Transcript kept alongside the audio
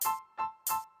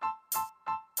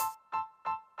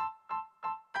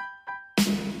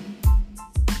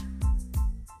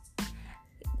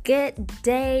Good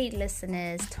day,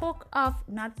 listeners. Talk of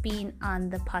not being on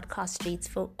the podcast streets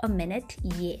for a minute.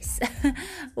 Yes.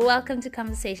 Welcome to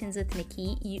Conversations with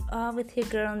Nikki. You are with your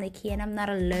girl Nikki, and I'm not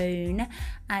alone.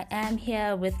 I am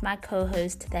here with my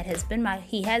co-host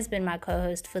he has been my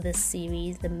co-host for this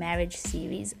series, the marriage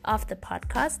series of the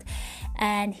podcast,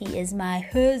 and he is my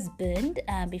husband.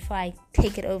 Before I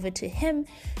take it over to him,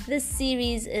 this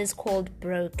series is called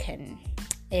Broken.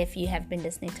 If you have been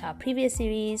listening to our previous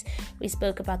series, we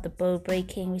spoke about the bow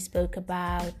breaking, we spoke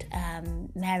about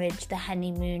marriage, the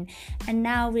honeymoon, and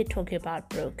now we're talking about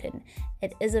broken.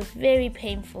 It is a very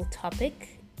painful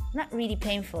topic. Not really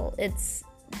painful. It's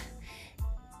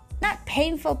not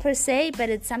painful per se, but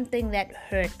it's something that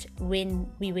hurt when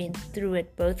we went through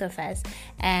it, both of us.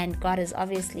 And God has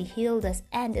obviously healed us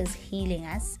and is healing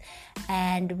us.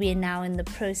 And we're now in the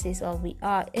process, or we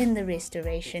are in the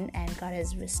restoration, and God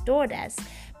has restored us.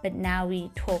 But now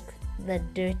we talk the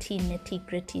dirty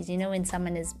nitty-gritties. You know, when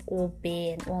someone is all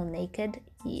bare and all naked?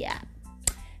 Yeah.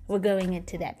 We're going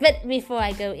into that. But before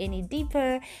I go any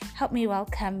deeper, help me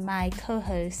welcome my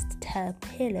co-host, Tubbs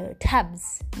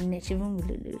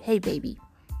Nechivungululu. Hey, baby.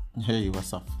 Hey,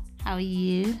 what's up? How are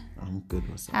you? I'm good,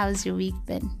 what's up? How's your week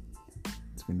been?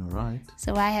 It's been alright.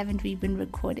 So why haven't we been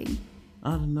recording?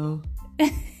 I don't know.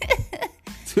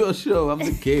 It's your show. I'm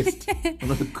the guest. I'm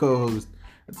not the co-host.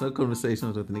 It's not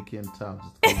Conversations with Nikki and Tubbs.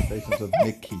 It's Conversations with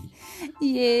Nikki.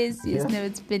 Yes. Yeah. No,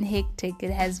 it's been hectic.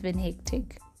 It has been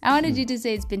hectic. I wanted you to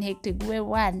say it's been hectic. We're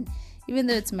one. Even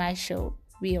though it's my show,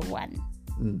 we are one.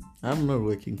 I'm not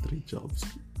working 3 jobs.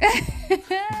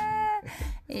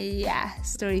 Yeah,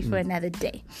 story for another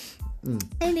day.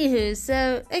 Anywho,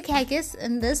 so, okay, I guess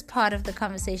in this part of the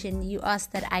conversation, you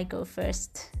asked that I go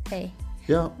first. Hey.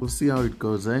 Yeah, we'll see how it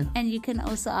goes, eh? And you can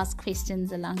also ask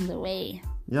questions along the way.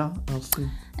 Yeah, I'll see.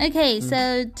 Okay,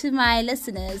 so to my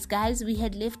listeners, guys, we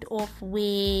had left off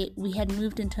where we had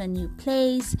moved into a new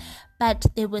place, but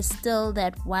there was still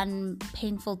that one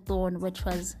painful thorn, which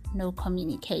was no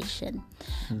communication.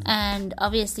 And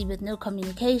obviously with no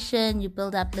communication, you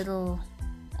build up little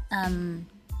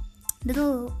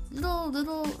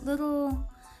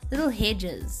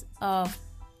hedges of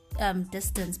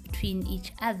distance between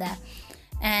each other.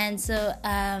 And so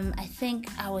I think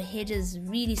our hedges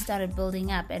really started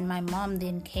building up, and my mom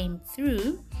then came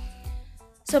through.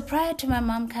 So prior to my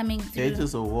mom coming through...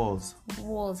 Hedges or walls?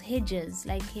 Walls, hedges,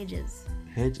 like hedges.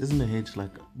 Hedge? Isn't a hedge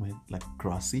like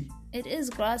grassy? It is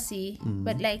grassy,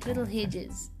 but like little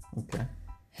hedges. Okay.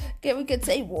 Okay, we could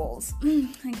say walls.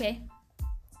 Okay.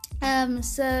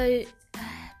 So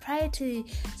prior to...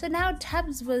 So now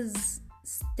Tubbs was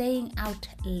staying out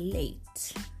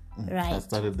late. Right. I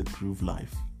started the groove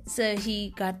life. So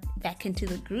he got back into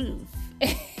the groove.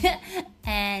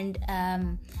 And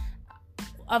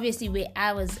obviously where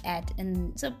I was at,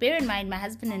 and so bear in mind, my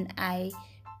husband and I,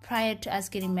 prior to us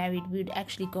getting married, we would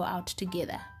actually go out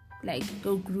together, like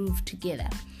go groove together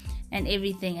and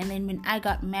everything. And then when I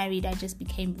got married, I just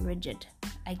became rigid,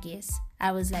 I guess.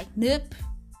 I was like, nope,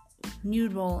 new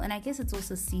role. And I guess it's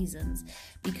also seasons,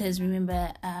 because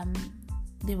remember,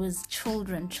 there was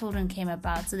children came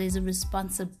about, so there's a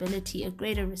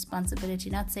greater responsibility.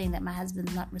 Not saying that my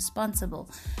husband's not responsible,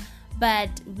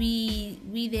 but we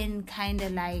then kind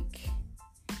of like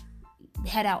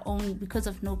had our own, because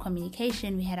of no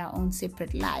communication, we had our own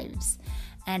separate lives.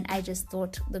 And I just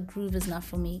thought the groove is not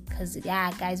for me, because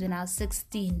guys, when I was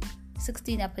 16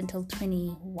 up until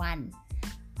 21,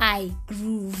 I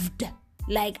grooved.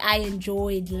 Like, I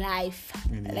enjoyed life.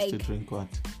 You used to drink what?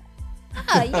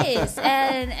 Oh, yes.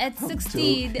 And at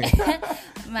 16,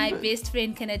 my best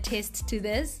friend can attest to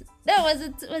this. No,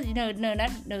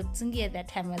 Tsungi at that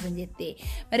time wasn't yet there.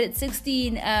 But at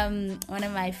 16, one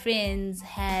of my friends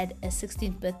had a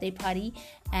 16th birthday party,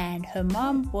 and her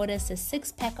mom bought us a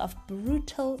 6-pack of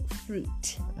Brutal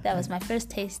Fruit. That was my first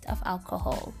taste of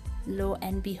alcohol. Lo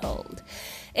and behold.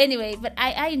 Anyway, but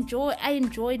I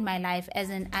enjoyed my life, as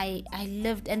in I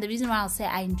lived. And the reason why I'll say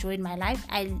I enjoyed my life,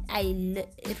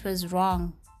 it was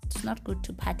wrong. It's not good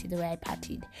to party the way I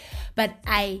partied, but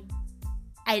I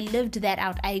lived that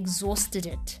out. I exhausted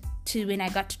it. To when I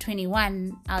got to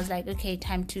 21, I was like, okay,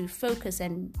 time to focus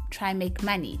and try make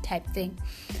money type thing.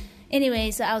 Anyway,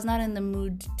 so I was not in the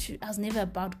mood I was never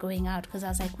about going out, because I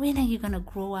was like, when are you going to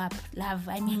grow up, love?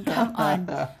 I mean, come on.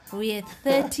 We're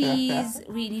 30s.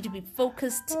 We need to be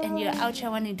focused, and you're out here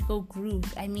wanting to go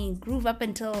groove. I mean, groove up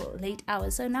until late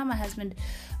hours. So now my husband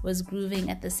was grooving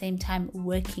at the same time,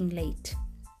 working late.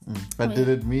 But did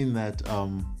it mean that,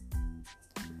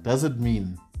 does it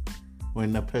mean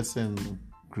when a person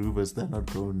grooves, they're not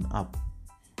growing up?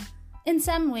 In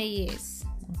some way, yes.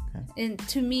 Okay.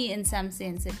 To me, in some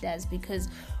sense, it does, because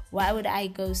why would I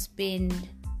go spend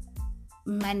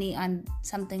money on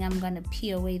something I'm gonna pee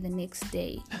away the next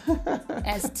day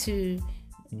as to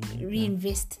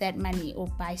reinvest that money or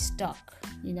buy stock,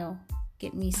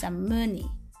 get me some money.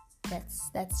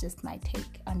 That's just my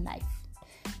take on life.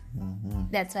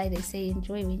 That's why they say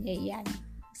enjoy when you're young,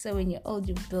 so when you're old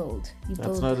you build.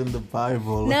 That's not in the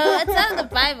Bible. No, it's not in the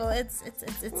Bible. It's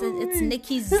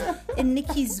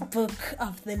Nikki's book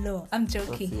of the law. I'm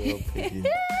joking. That's your opinion.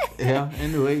 Yeah,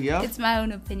 anyway, yeah. It's my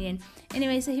own opinion.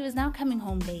 Anyway, so he was now coming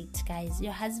home late, guys.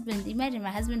 Imagine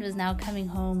my husband was now coming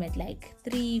home at like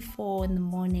 3-4 in the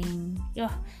morning.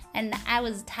 And I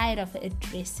was tired of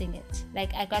addressing it.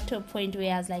 Like, I got to a point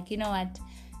where I was like, you know what?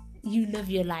 You live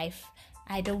your life.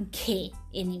 I don't care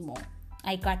anymore.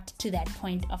 I got to that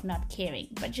point of not caring.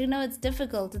 But it's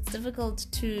difficult. It's difficult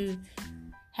to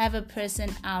have a person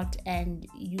out and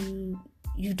you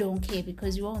don't care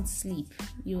because you won't sleep.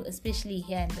 Especially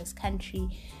here in this country,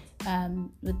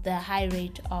 with the high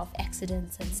rate of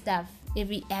accidents and stuff,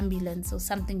 every ambulance or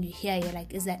something you hear, you're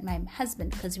like, is that my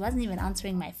husband? Because he wasn't even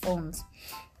answering my phones.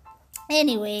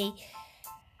 Anyway,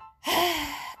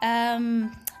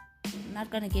 I'm not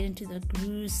going to get into the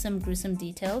gruesome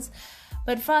details,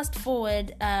 but fast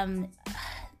forward, I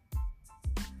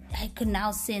could now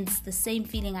sense the same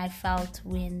feeling I felt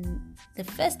when the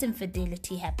first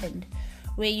infidelity happened,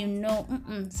 where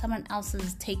someone else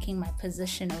is taking my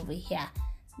position over here.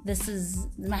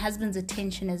 My husband's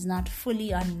attention is not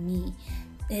fully on me.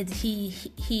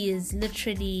 He is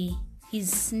literally,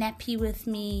 he's snappy with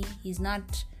me. He's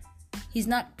not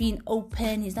being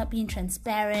open. He's not being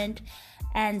transparent.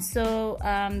 And so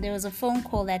there was a phone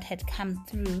call that had come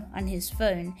through on his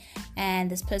phone, and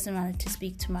this person wanted to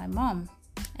speak to my mom,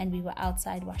 and we were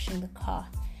outside washing the car.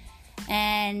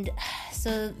 And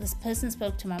so this person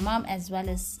spoke to my mom, as well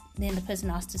as then the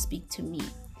person asked to speak to me.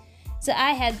 So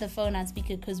I had the phone on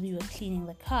speaker because we were cleaning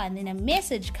the car, and then a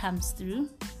message comes through,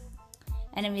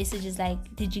 and a message is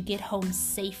like, did you get home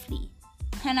safely?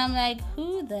 And I'm like,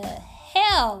 who the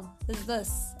hell is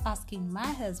this asking my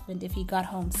husband if he got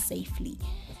home safely?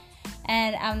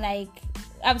 And I'm like,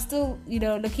 I'm still,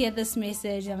 looking at this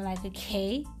message. I'm like,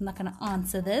 okay, I'm not going to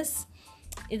answer this.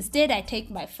 Instead, I take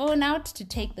my phone out to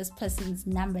take this person's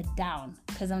number down,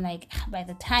 because I'm like, by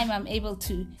the time I'm able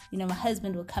to, my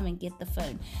husband will come and get the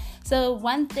phone. So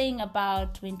one thing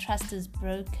about when trust is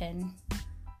broken,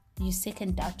 you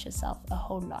second doubt yourself a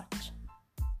whole lot.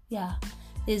 Yeah,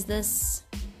 there's this,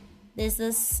 it's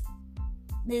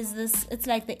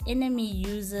like the enemy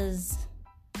uses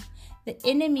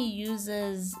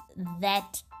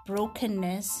that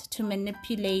brokenness to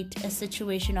manipulate a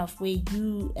situation of where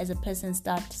you as a person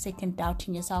start second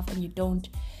doubting yourself, and you don't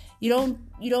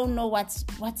know what's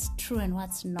true and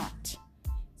what's not,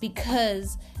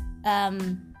 because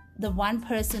the one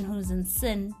person who's in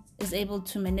sin is able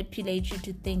to manipulate you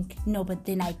to think, no, but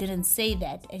then I didn't say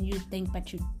that, and you think,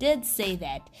 but you did say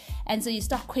that, and so you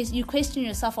question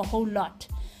yourself a whole lot.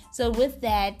 So with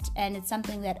that, and it's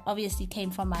something that obviously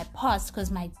came from my past, because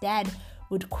my dad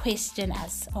would question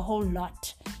us a whole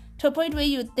lot, to a point where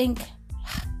you would think,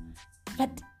 but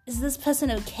is this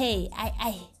person okay?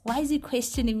 Why is he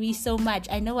questioning me so much?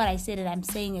 I know what I said and I'm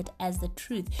saying it as the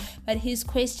truth, but his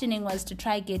questioning was to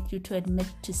try get you to admit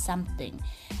to something.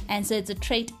 And so it's a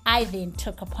trait I then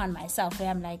took upon myself, where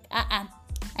I'm like, I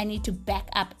need to back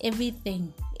up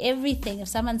everything. If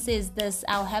someone says this,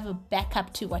 I'll have a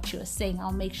backup to what you're saying.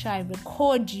 I'll make sure I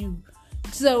record you,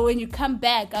 so when you come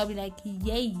back, I'll be like,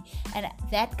 yay. And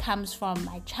that comes from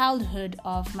my childhood,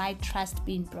 of my trust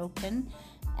being broken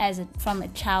from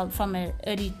my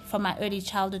early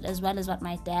childhood, as well as how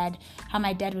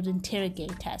my dad would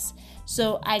interrogate us.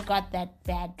 So I got that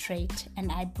bad trait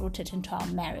and I brought it into our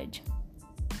marriage,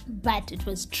 but it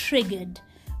was triggered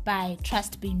by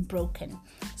trust being broken.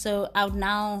 So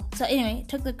anyway,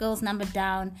 took the girl's number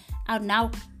down. I would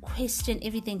now question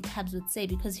everything Tabs would say,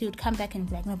 because he would come back and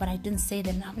be like, no, but I didn't say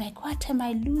that. And I'm like, what, am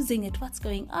I losing it? What's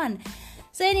going on?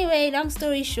 So anyway, long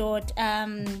story short,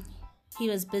 he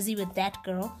was busy with that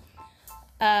girl.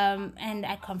 And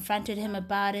I confronted him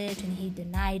about it, and he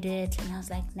denied it. And I was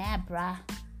like, nah, bruh.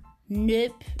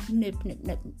 Nope.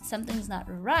 Something's not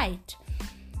right.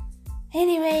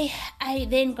 Anyway, I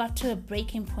then got to a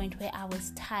breaking point where I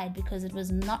was tired, because it was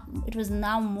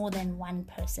now more than one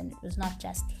person. It was not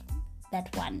just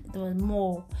that one. There was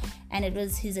more. And it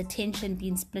was his attention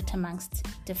being split amongst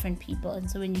different people.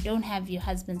 And so when you don't have your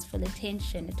husband's full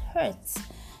attention, it hurts.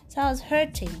 So I was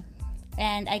hurting.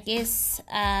 And I guess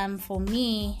for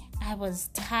me, I was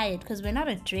tired, because we're not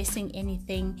addressing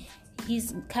anything.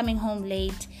 He's coming home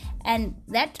late. And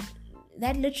that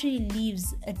that literally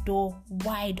leaves a door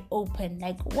wide open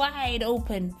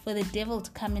for the devil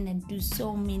to come in and do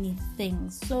so many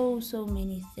things, so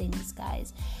many things,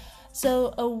 guys.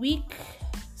 So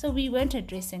we weren't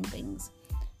addressing things.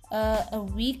 A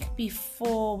week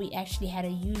before we actually had a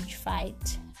huge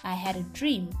fight, I had a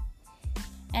dream.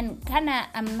 And I'm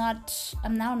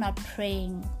now not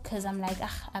praying, because I'm like,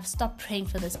 I've stopped praying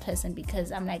for this person,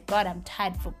 because I'm like, God, I'm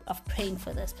tired of praying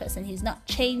for this person. He's not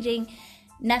changing.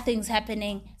 Nothing's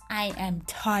happening. I am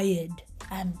tired.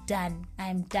 I'm done.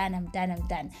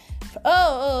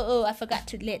 Oh, I forgot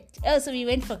to so we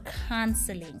went for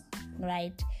counseling,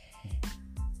 right?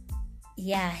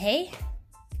 Yeah, hey?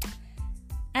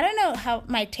 I don't know how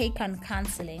my take on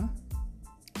counseling,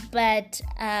 but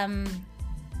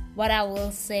what I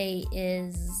will say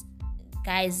is,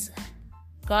 guys,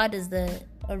 God is the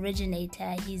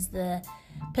originator. He's the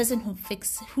person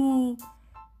who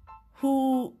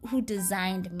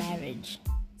designed marriage.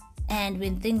 And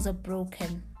when things are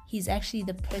broken, he's actually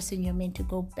the person you're meant to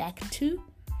go back to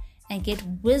and get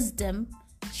wisdom.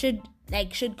 Should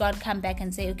God come back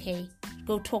and say, okay,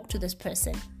 go talk to this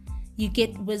person, you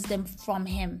get wisdom from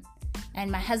him.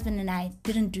 And my husband and I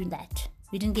didn't do that.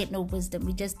 We didn't get no wisdom.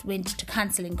 We just went to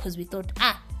counseling because we thought,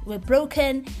 we're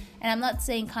broken. And I'm not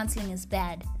saying counseling is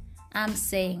bad. I'm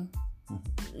saying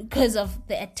because of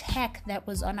the attack that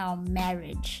was on our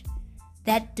marriage,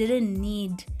 that didn't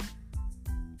need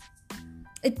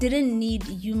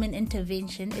human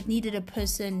intervention. It needed a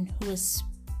person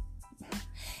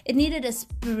it needed a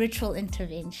spiritual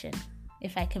intervention,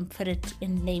 if I can put it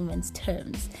in layman's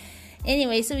terms.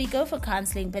 Anyway, so we go for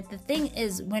counseling, but the thing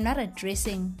is, we're not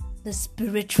addressing the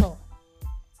spiritual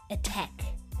attack.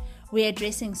 We're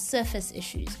addressing surface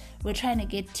issues. We're trying to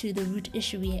get to the root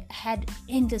issue. We had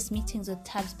endless meetings with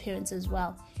Tab's parents as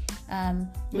well.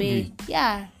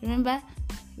 Remember?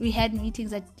 We had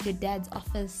meetings at your dad's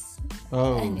office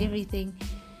and everything.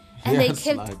 And they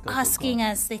kept asking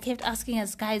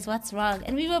us, guys, what's wrong?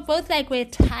 And we were both like, we're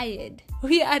tired.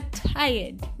 We are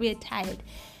tired.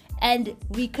 And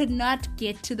we could not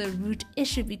get to the root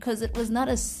issue because it was not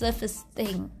a surface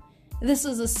thing. This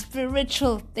was a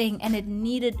spiritual thing, and it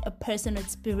needed a person with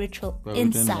spiritual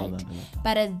insight.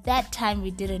 But at that time,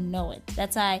 we didn't know it.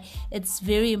 That's why it's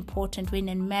very important when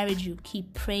in marriage you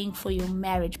keep praying for your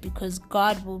marriage, because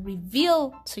God will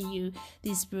reveal to you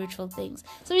these spiritual things.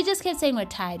 So we just kept saying we're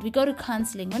tired. We go to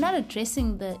counseling. We're not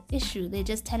addressing the issue. They're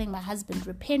just telling my husband,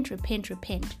 repent.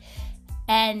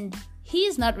 And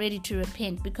he's not ready to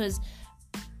repent, because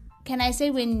can I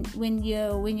say when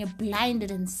you're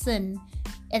blinded in sin,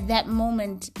 at that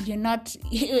moment you're not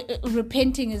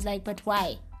repenting is like, but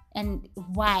why? And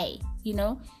why?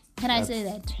 Can I say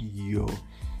that?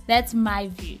 That's my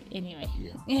view anyway.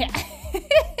 Yeah.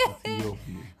 That's your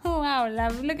view. Wow,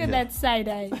 love, look at that side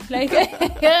eye. Like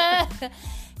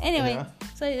anyway,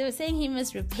 so they were saying he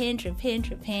must repent,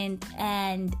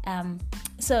 and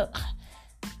so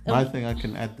my thing I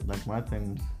can add,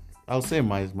 I'll say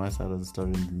my side of the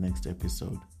story in the next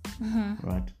episode.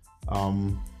 Right?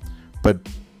 But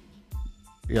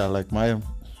yeah, like my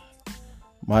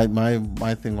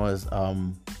thing was I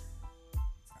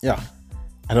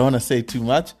don't want to say too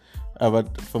much,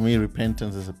 but for me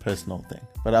repentance is a personal thing.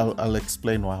 But I'll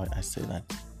explain why I say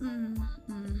that in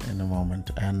a moment.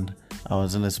 And I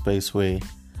was in a space where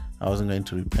I wasn't going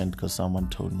to repent because someone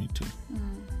told me to,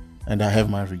 and I have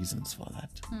my reasons for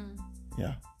that.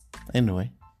 Yeah.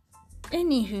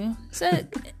 Anywho, so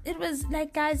it was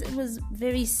like, guys, it was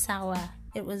very sour.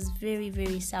 It was very,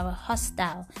 very sour,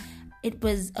 hostile. It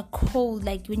was a cold,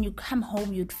 like when you come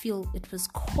home, you'd feel it was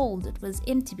cold. It was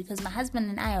empty because my husband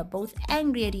and I are both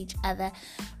angry at each other.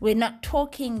 We're not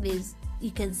talking.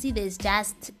 You can see there's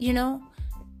just,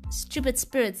 stupid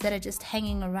spirits that are just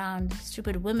hanging around,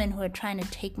 stupid women who are trying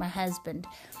to take my husband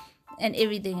and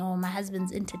everything, or my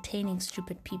husband's entertaining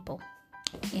stupid people.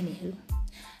 Anywho.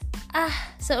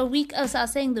 So I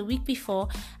was saying the week before,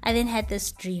 I then had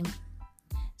this dream.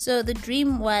 So the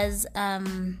dream was,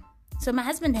 so my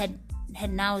husband had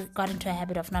now got into a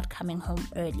habit of not coming home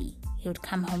early. He would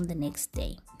come home the next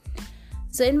day.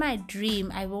 So in my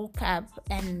dream, I woke up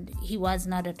and he was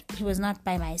not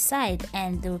by my side,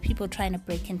 and there were people trying to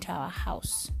break into our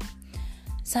house.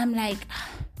 So I'm like,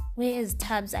 where is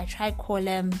Tubbs? I tried call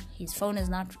him. He's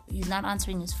not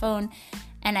answering his phone.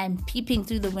 And I'm peeping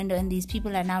through the window, and these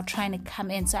people are now trying to come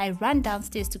in. So I run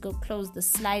downstairs to go close the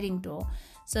sliding door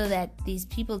so that these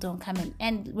people don't come in.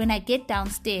 And when I get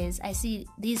downstairs, I see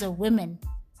these are women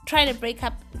trying to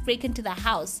break into the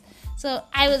house. So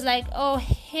I was like, oh,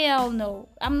 hell no.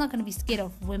 I'm not going to be scared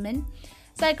of women.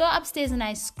 So I go upstairs and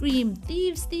I scream,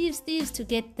 thieves, thieves, thieves, to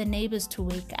get the neighbors to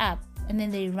wake up. and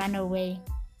then they run away.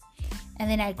 And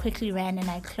then I quickly ran and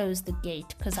I closed the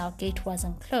gate because our gate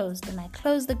wasn't closed. And I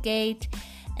closed the gate,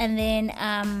 and then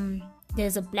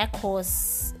there's a black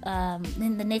horse.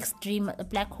 In the next dream, a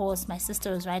black horse, my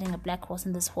sister was riding a black horse,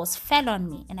 and this horse fell on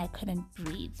me and I couldn't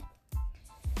breathe.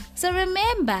 So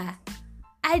remember,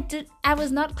 I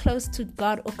was not close to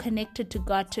God or connected to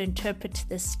God to interpret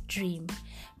this dream.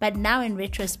 But now in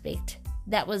retrospect,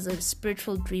 that was a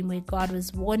spiritual dream where God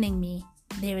was warning me,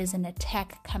 there is an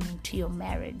attack coming to your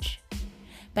marriage.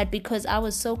 But because I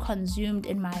was so consumed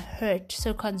in my hurt,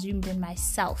 so consumed in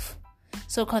myself,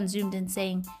 so consumed in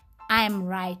saying, I am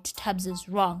right, Tubbs is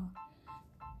wrong.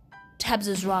 Tubbs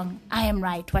is wrong. I am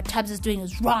right. What Tubbs is doing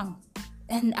is wrong.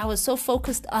 And I was so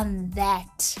focused on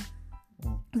that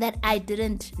I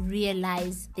didn't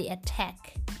realize the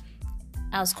attack.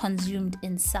 I was consumed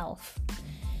in self.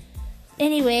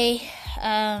 Anyway,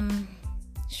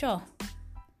 sure.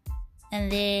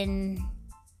 And then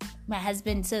my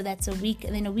husband, so that's a week,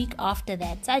 and then a week after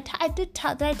that. So did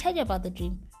I tell you about the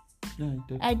dream? Yeah, you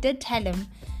did. I did tell him,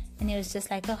 and he was just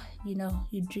like, oh,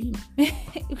 you dream.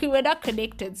 We were not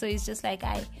connected, so he's just like,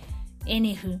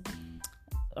 anywho,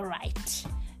 all right.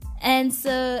 And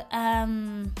so,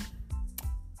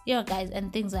 guys,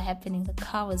 and things were happening. The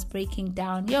car was breaking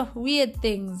down. Weird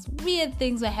things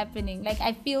were happening. Like,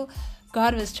 I feel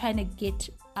God was trying to get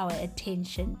our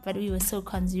attention, but we were so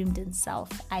consumed in self.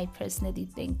 I personally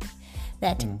think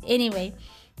that. Anyway,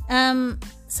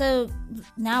 so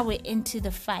now we're into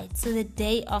the fight. So the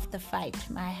day of the fight,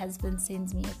 my husband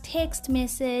sends me a text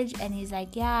message, and he's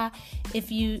like, So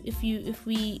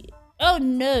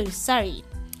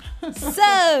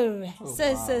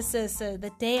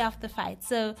the day after the fight.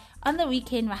 So on the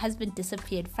weekend, my husband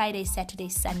disappeared. Friday, Saturday,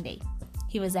 Sunday.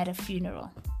 He was at a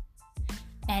funeral.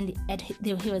 And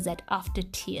he was at After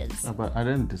Tears. Oh, but I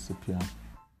didn't disappear.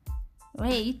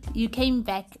 Wait, you came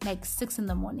back like 7 in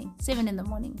the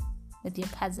morning with your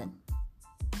cousin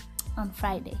on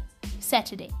Friday.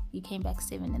 Saturday, you came back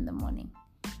 7 in the morning.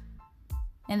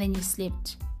 And then you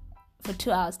slept for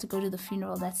 2 hours to go to the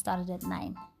funeral that started at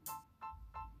 9.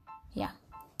 Yeah.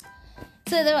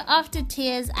 So they were After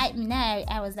Tears. I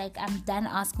was like, I'm done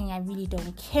asking. I really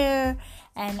don't care.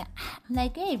 And I'm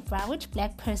like, hey, bro, which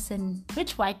white person,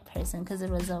 because it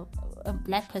was a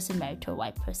black person married to a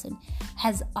white person,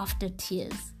 has After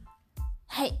Tears?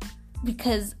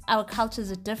 Because our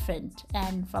cultures are different.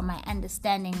 And from my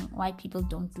understanding, white people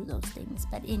don't do those things.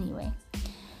 But anyway.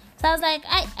 So I was like,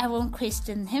 I won't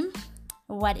question him,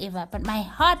 whatever. But my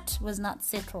heart was not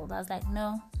settled. I was like,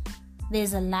 no.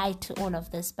 There's a lie to all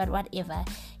of this, but whatever.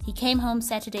 He came home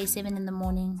Saturday, 7 in the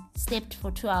morning, slept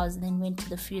for 2 hours, and then went to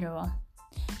the funeral.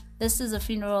 This is a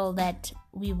funeral that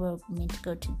we were meant to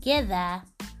go together,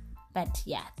 but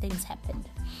yeah, things happened.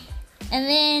 And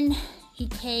then he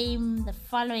came the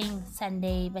following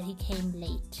Sunday, but he came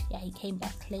late. Yeah, he came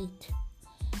back late.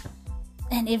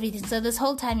 And everything. So this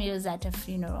whole time he was at a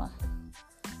funeral.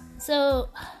 So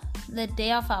the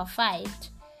day of our fight,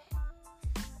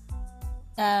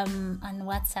 on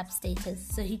WhatsApp status.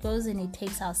 So he goes and he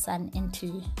takes our son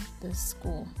into the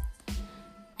school.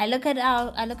 I look at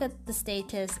the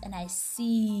status and I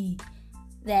see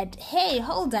that, hey,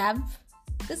 hold up.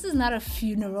 This is not a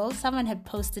funeral. Someone had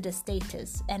posted a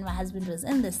status and my husband was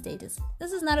in the status.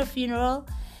 This is not a funeral.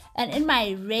 And in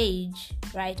my rage,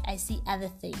 right, I see other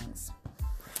things.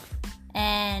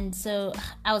 And so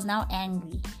I was now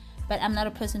angry, but I'm not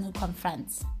a person who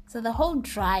confronts. So the whole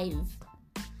drive,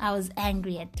 I was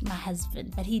angry at my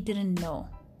husband, but he didn't know.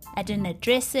 I didn't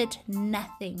address it,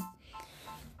 nothing.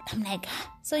 I'm like,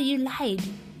 so you lied.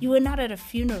 You were not at a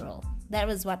funeral. That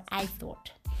was what I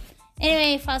thought.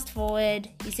 Anyway, fast forward,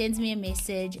 he sends me a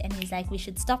message and he's like, we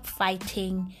should stop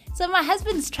fighting. So my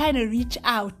husband's trying to reach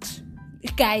out.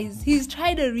 Guys, he's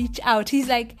trying to reach out. He's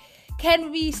like,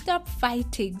 can we stop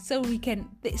fighting so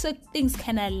things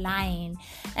can align?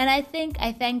 And I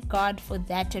thank God for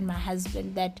that and my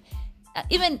husband, that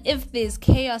even if there's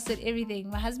chaos and everything,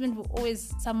 my husband will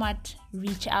always somewhat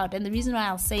reach out. And the reason why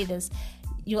I'll say this,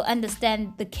 you'll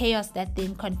understand the chaos that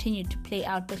then continued to play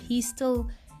out. But he's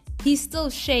still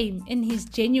shame in his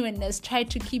genuineness, tried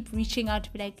to keep reaching out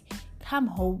to be like, come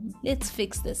home, let's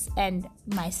fix this. And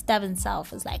my stubborn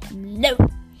self was like, no.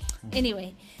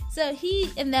 Anyway, so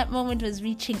he in that moment was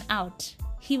reaching out.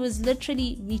 He was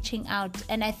literally reaching out.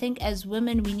 And I think as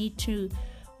women, we need to,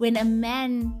 when a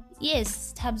man,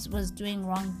 yes, Tubbs was doing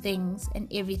wrong things and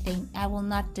everything, I will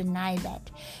not deny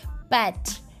that.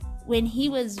 But when he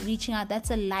was reaching out, that's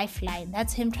a lifeline.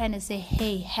 That's him trying to say,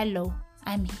 hey, hello,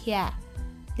 I'm here.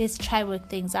 let's try work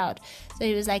things out. So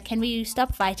he was like, can we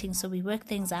stop fighting? So we work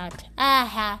things out.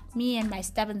 Me and my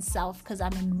stubborn self, because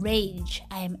I'm in rage.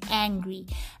 I am angry.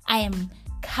 I am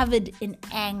covered in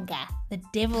anger. The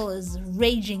devil is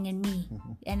raging in me.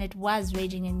 And it was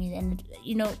raging in me. And,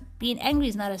 being angry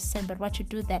is not a sin, but what you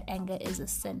do with that anger is a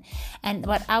sin. And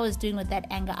what I was doing with that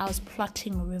anger, I was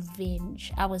plotting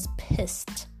revenge. I was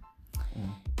pissed.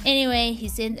 Anyway, he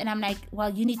said, and I'm like, well,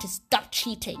 you need to stop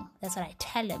cheating. That's what I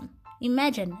tell him.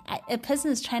 Imagine, a person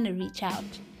is trying to reach out.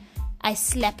 I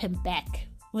slap him back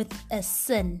with a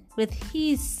sin, with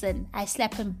his sin. I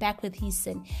slap him back with his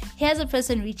sin. Here's a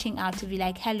person reaching out to be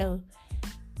like, hello,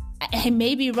 I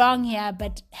may be wrong here,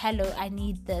 but hello, I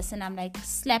need this. And I'm like,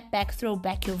 slap back, throw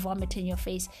back your vomit in your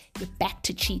face. You're back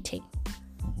to cheating.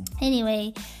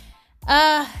 Anyway,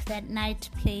 that night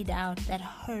played out, that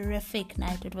horrific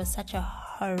night. It was such a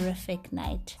horrific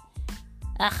night.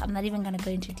 I'm not even going to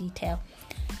go into detail.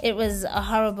 It was a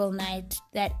horrible night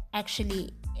that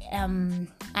actually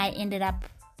I ended up,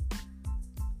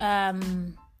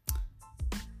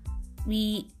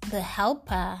 the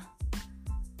helper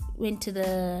went to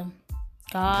the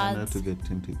guards. You don't have to get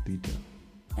into detail.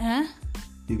 Huh?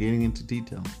 You're getting into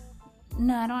detail.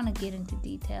 No, I don't want to get into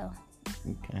detail.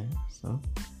 Okay,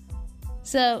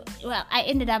 So, well, I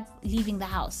ended up leaving the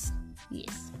house.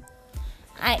 Yes.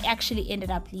 I actually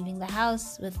ended up leaving the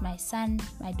house with my son.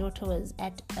 My daughter was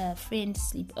at a friend's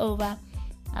sleepover.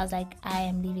 I was like, I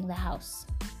am leaving the house.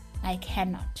 I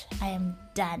cannot. I am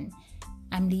done.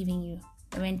 I'm leaving you.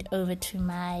 I went over to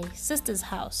my sister's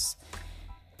house.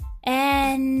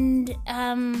 And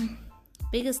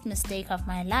biggest mistake of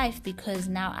my life, because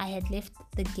now I had left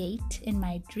the gate in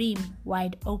my dream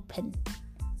wide open.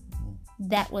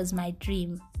 That was my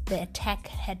dream. The attack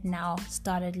had now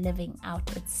started living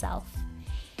out itself.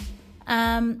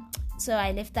 So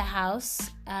I left the house.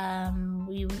 My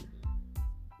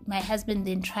husband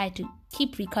then tried to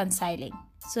keep reconciling.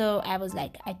 So I was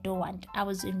like, I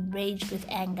was enraged with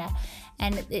anger.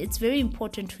 And it's very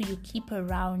important who you keep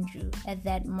around you at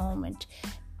that moment.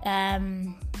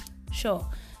 Sure,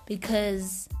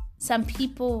 because some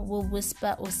people will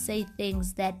whisper or say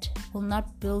things that will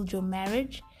not build your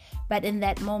marriage. But in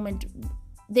that moment,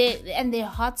 their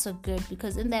hearts are good,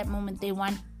 because in that moment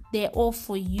they're all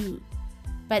for you.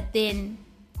 But then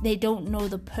they don't know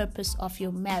the purpose of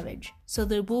your marriage. So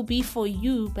they will be for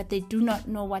you, but they do not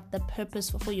know what the purpose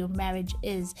for your marriage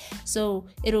is. So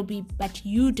it'll be, but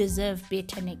you deserve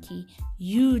better, Nikki.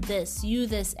 You this,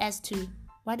 as to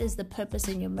what is the purpose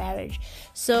in your marriage.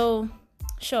 So,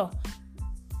 sure.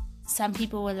 Some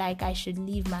people were like, I should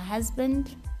leave my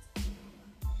husband.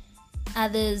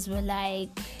 Others were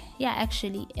like, yeah,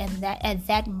 actually, and at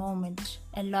that moment,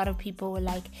 a lot of people were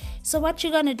like, so what you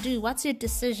gonna do? What's your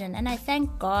decision? And I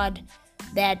thank God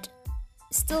that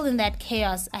still in that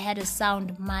chaos, I had a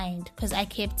sound mind, because I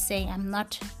kept saying, I'm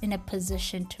not in a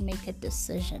position to make a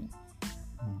decision.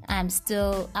 I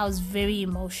was very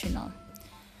emotional.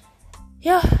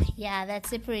 Yeah, that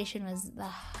separation was the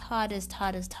hardest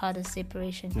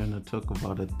separation. Do you want to talk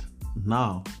about it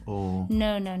now, or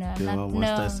no,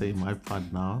 must I say my part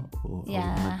now, or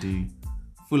want to do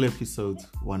full episodes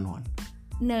 1-1?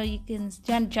 No, you can.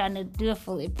 Trying to do a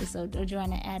full episode, or do you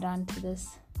want to add on to this?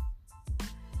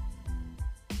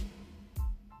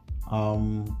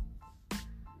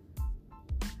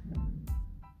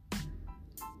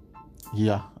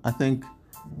 Yeah, I think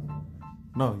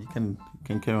no. You can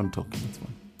carry on talking. It's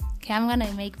fine. Okay, I'm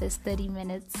gonna make this 30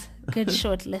 minutes. Good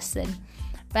short listen,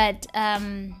 but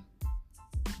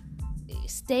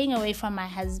staying away from my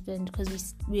husband,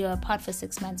 because we were apart for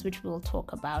 6 months, which we'll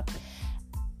talk about.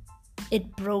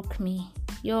 It broke me.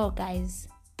 Guys.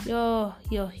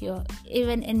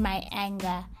 Even in my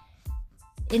anger,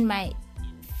 in my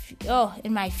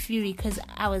fury, because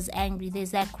I was angry.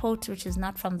 There's that quote, which is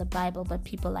not from the Bible, but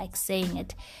people like saying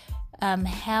it.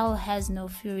 Hell has no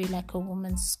fury like a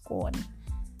woman's scorn.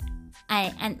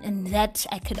 And that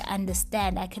I could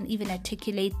understand. I can even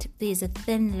articulate there's a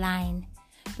thin line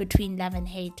between love and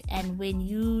hate. And when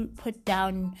you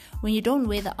don't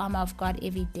wear the armor of God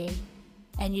every day,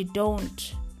 and you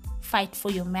don't fight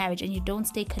for your marriage, and you don't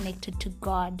stay connected to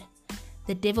God,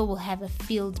 the devil will have a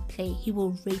field play. He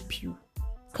will rape you.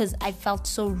 Because I felt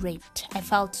so raped. I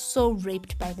felt so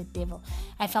raped by the devil.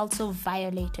 I felt so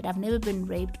violated. I've never been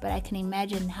raped, but I can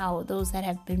imagine how those that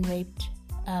have been raped,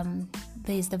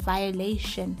 there's the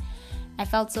violation. I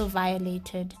felt so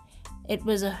violated. It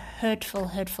was a hurtful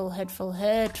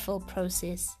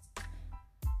process.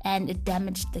 And it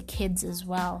damaged the kids as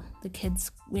well. The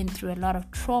kids went through a lot of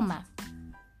trauma.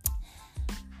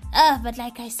 But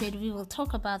like I said, we will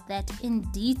talk about that in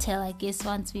detail, I guess,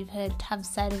 once we've heard Tav's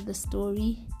side of the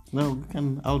story. No,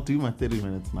 I'll do my 30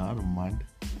 minutes now. I don't mind.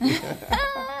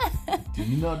 Do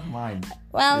you not mind?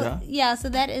 Well, yeah, so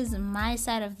that is my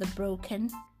side of the broken.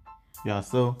 Yeah,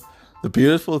 so the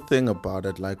beautiful thing about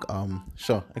it,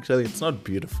 sure, actually it's not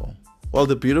beautiful. Well,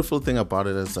 the beautiful thing about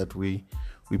it is that we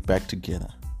back together,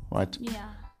 right? Yeah.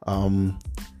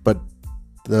 But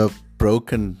the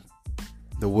broken,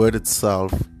 the word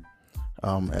itself,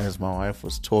 as my wife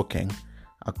was talking,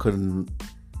 I couldn't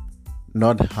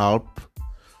not help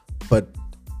but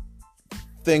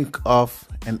think of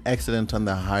an accident on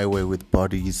the highway with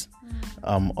bodies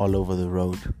all over the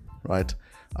road, right?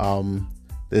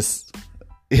 This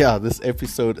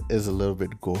episode is a little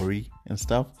bit gory and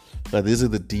stuff, but these are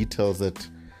the details that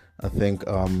I think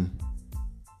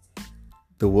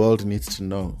the world needs to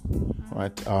know,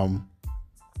 right? I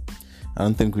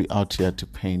don't think we're out here to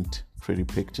paint pretty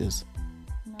pictures.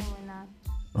 No, we're not.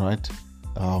 Right?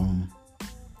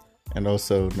 And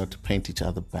also not to paint each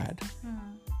other bad.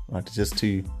 Right? Just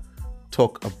to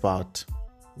talk about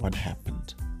what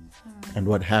happened and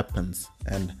what happens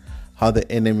and how the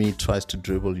enemy tries to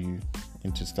dribble you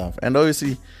into stuff. And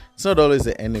obviously, it's not always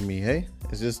the enemy, hey?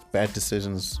 It's just bad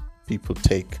decisions people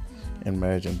take in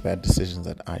marriage and bad decisions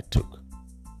that I took.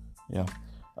 Yeah.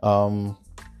 Have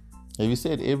you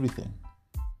said everything?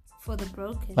 For the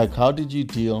broken. Like, how did you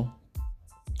deal,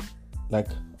 like,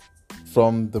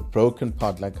 from the broken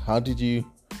part? Like, how did you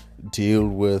deal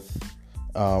with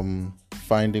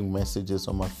finding messages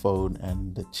on my phone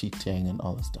and the cheating and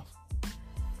all that stuff?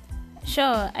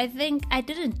 Sure, I think I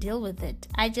didn't deal with it.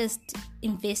 I just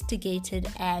investigated,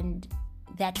 and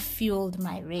that fueled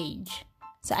my rage.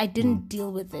 So I didn't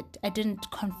deal with it. I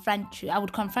didn't confront you. I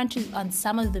would confront you on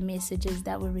some of the messages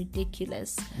that were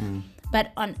ridiculous.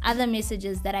 But on other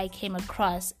messages that I came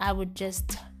across, I would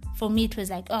just, for me, it was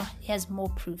like, oh, here's more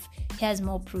proof. Here's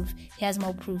more proof. Here's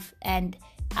more proof. And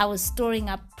I was storing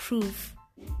up proof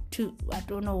to, I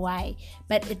don't know why,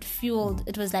 but it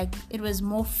was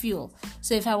more fuel.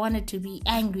 So if I wanted to be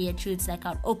angry at you, it's like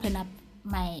I'd open up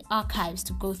my archives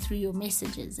to go through your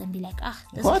messages and be like,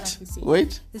 this is what he said.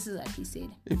 Wait. This is what he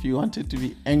said. If you wanted to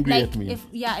be angry at me.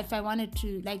 If I wanted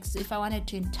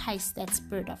to entice that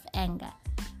spirit of anger.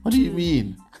 What do you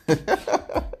mean? Because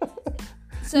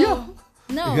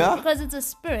it's a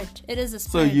spirit. It is a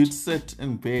spirit. So you'd sit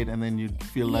in bed and then you'd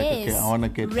feel like, okay, I want to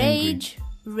get angry.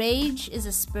 Rage is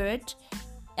a spirit.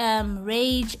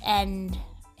 Rage and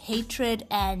hatred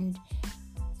and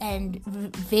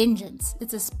vengeance.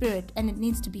 It's a spirit, and it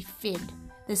needs to be fed.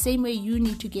 The same way you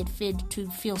need to get fed to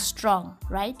feel strong,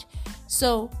 right?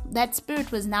 So that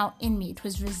spirit was now in me. It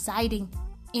was residing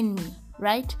in me,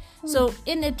 right? So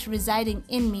in it residing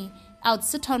in me, I would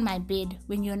sit on my bed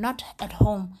when you're not at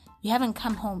home. You haven't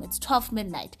come home. It's 12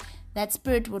 midnight. That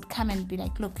spirit would come and be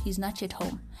like, look, he's not yet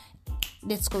home.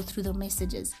 Let's go through the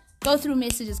messages. Go through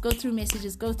messages.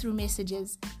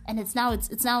 And it's now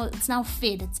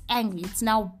fed. It's angry. It's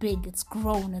now big. It's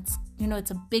grown. It's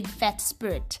a big fat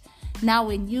spirit. Now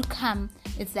when you come,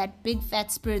 it's that big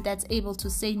fat spirit that's able to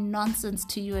say nonsense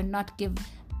to you and not give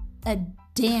a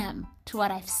damn to what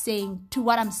I'm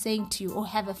saying to you, or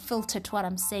have a filter to what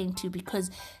I'm saying to you, because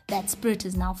that spirit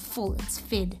is now full. It's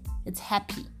fed. It's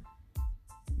happy.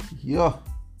 Yeah.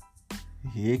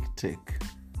 Hectic.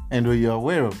 And were you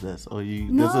aware of this? Or this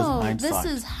is hindsight? This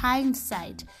is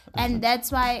hindsight. And that's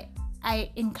why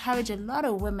I encourage a lot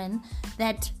of women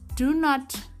that do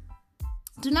not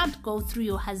go through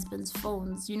your husband's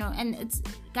phones, and it's,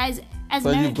 guys, as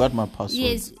married, you've got my password.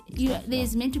 Yes,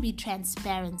 there's meant to be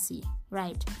transparency,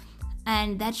 right?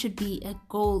 And that should be a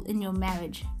goal in your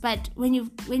marriage. But when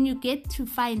you get to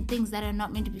find things that are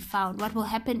not meant to be found, what will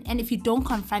happen? And if you don't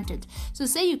confront it, so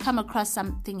say you come across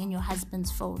something in your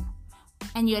husband's phone,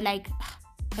 and you're like,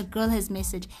 a girl has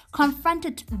messaged, confront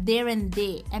it there and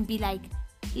there and be like,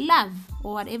 love,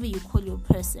 or whatever you call your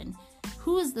person,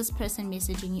 who is this person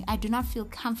messaging you? I do not feel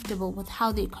comfortable with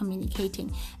how they're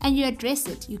communicating. And you address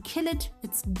it, you kill it,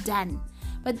 it's done.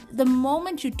 But the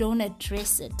moment you don't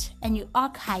address it and you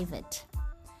archive it,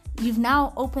 you've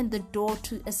now opened the door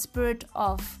to a spirit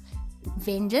of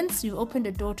vengeance. You've opened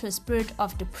the door to a spirit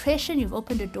of depression. You've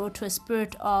opened the door to a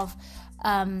spirit of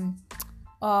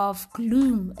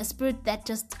gloom, a spirit that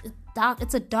just dark.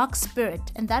 It's a dark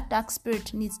spirit, and that dark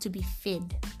spirit needs to be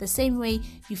fed. The same way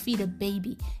you feed a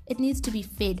baby, it needs to be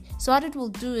fed. So what it will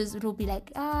do is it will be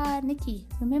like, Nikki,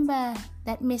 remember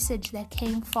that message that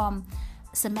came from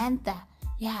Samantha?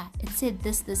 Yeah, it said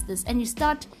this, and you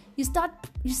start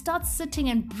sitting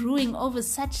and brewing over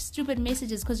such stupid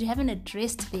messages because you haven't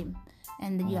addressed them,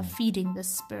 and then you are feeding the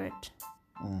spirit.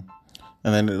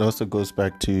 And then it also goes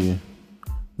back to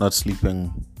not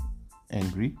sleeping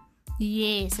angry.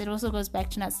 Yes, it also goes back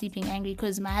to not sleeping angry,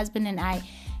 because my husband and I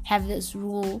have this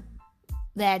rule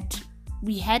that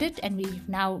we had it and we've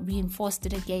now reinforced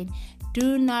it again.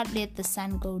 Do not let the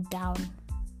sun go down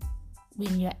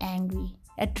when you're angry.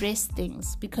 Address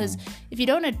things, because if you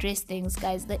don't address things,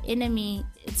 guys, the enemy,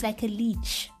 it's like a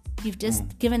leech. You've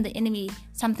just given the enemy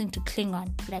something to cling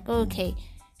on. Like, okay,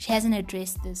 she hasn't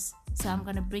addressed this, so I'm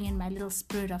going to bring in my little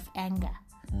spirit of anger.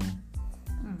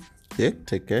 Yeah,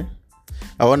 take care.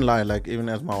 I won't lie, like even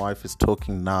as my wife is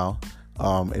talking now,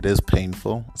 it is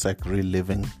painful. It's like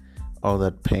reliving all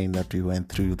that pain that we went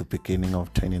through the beginning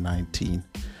of 2019,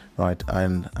 right?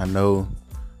 And I know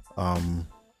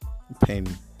pain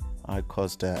I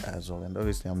caused her as well, and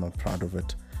obviously I'm not proud of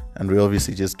it. And we're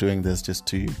obviously just doing this just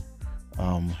to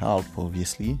help,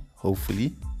 obviously,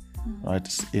 hopefully, right?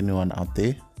 Is anyone out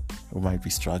there who might be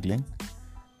struggling,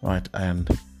 right? And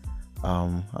I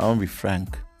want to be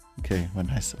frank, okay, when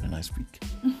I speak.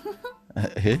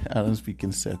 Hey, I don't speak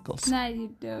in circles. No,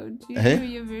 you don't.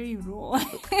 You're very raw.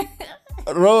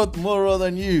 More raw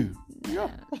than you. Yeah.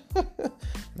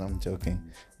 No, I'm joking.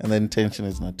 And the intention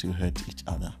is not to hurt each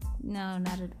other. No,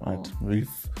 not at all. Right.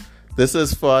 This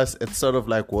is for us, it's sort of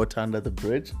like water under the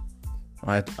bridge,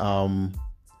 right?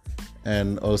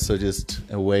 And also just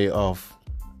a way of,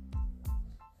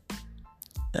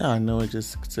 I know,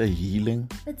 just say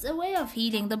healing. It's a way of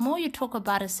healing. The more you talk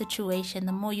about a situation,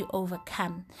 the more you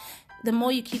overcome. The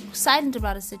more you keep silent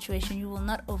about a situation, you will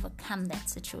not overcome that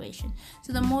situation.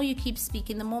 So the more you keep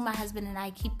speaking, the more my husband and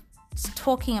I keep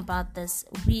talking about this,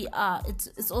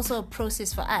 it's also a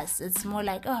process for us. It's more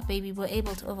like, oh baby, we're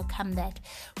able to overcome that,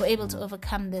 we're able to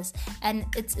overcome this. And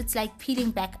it's like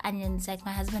peeling back onions, like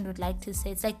my husband would like to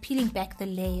say. It's like peeling back the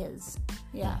layers.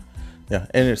 Yeah.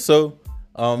 Anyway, so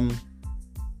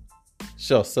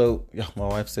sure, so yeah, my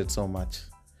wife said so much,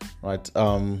 right?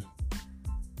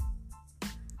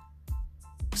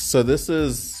 So this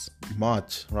is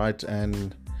March, right?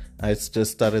 And I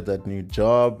just started that new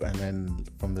job, and then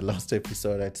from the last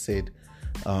episode I'd said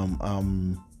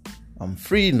I'm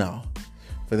free now.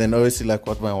 But then obviously, like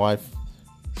what my wife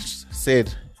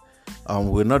said,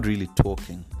 we're not really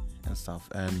talking and stuff,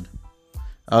 and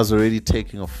I was already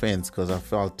taking offense, because I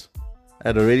felt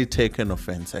I'd already taken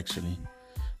offense actually,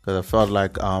 because I felt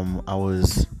like I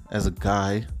was, as a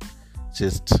guy,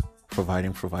 just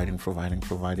providing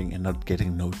and not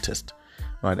getting noticed,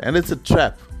 right? And it's a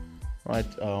trap, right?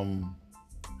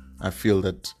 I feel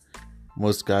that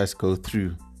most guys go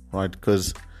through, right?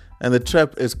 And the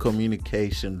trap is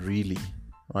communication, really,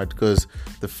 right? Because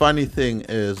the funny thing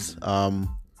is,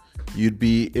 you'd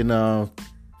be in a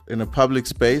public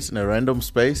space, in a random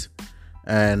space,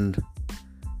 and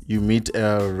you meet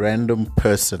a random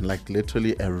person, like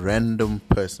literally a random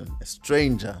person, a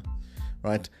stranger,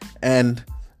 right? And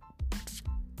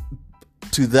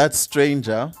to that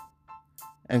stranger,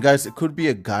 and guys, it could be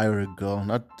a guy or a girl,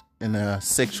 not in a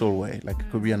sexual way, like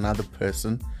it could be another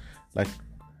person, like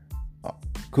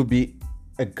could be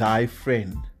a guy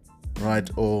friend, right,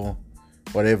 or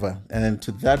whatever. And then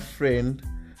to that friend,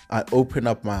 I open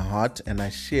up my heart and I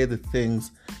share the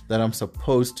things that I'm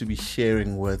supposed to be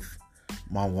sharing with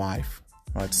my wife,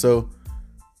 right? So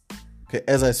okay,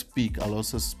 as I speak, I'll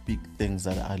also speak things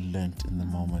that I learned in the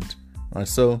moment, right?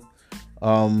 So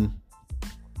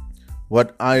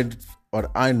what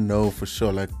I know for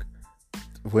sure, like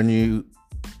when you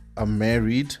are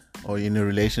married or in a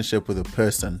relationship with a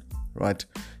person, right,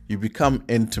 you become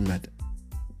intimate.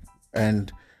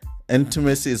 And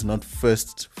intimacy is not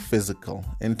first physical.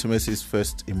 Intimacy is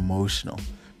first emotional,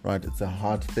 right? It's a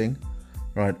hard thing,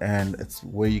 right? And it's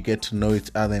where you get to know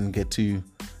each other and get to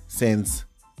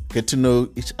know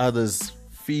each other's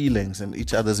feelings and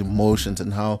each other's emotions,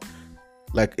 and how,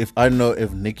 like, if I know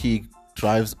if Nikki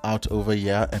drives out over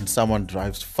here and someone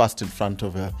drives fast in front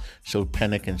of her, she'll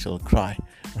panic and she'll cry,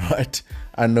 right?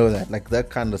 I know that, like that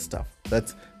kind of stuff.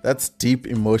 That's deep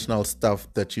emotional stuff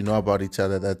that you know about each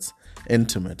other, that's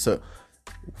intimate. So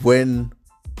when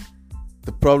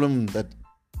the problem that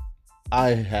I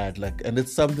had, like, and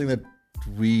it's something that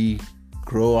we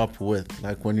grow up with,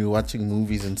 like when you're watching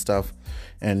movies and stuff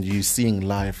and you're seeing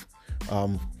life,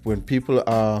 when people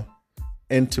are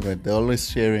intimate, they're always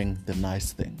sharing the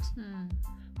nice things,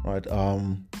 right?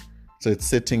 So it's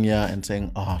sitting here and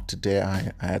saying, today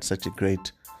I had such a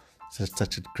great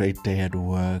day at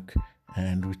work,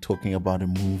 and we're talking about a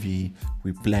movie,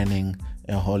 we're planning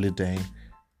a holiday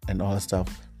and all that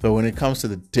stuff. But when it comes to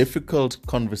the difficult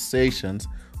conversations,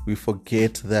 we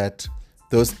forget that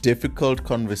those difficult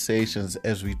conversations,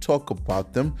 as we talk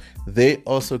about them, they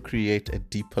also create a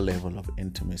deeper level of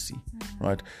intimacy,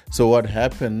 right? So what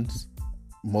happens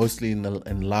mostly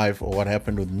in life, or what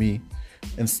happened with me,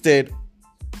 instead,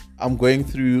 I'm going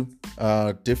through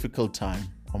a difficult time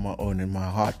on my own, in my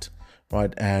heart,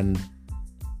 right? And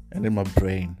in my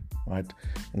brain, right?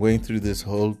 I'm going through this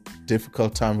whole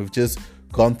difficult time. We've just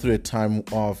gone through a time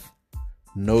of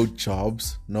no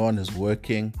jobs, no one is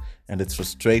working, and it's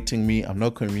frustrating me. I'm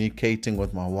not communicating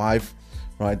with my wife,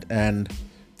 right? And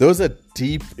those are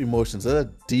deep emotions, those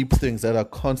are deep things that are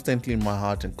constantly in my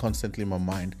heart and constantly in my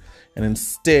mind. And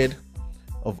instead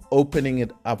of opening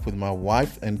it up with my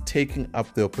wife and taking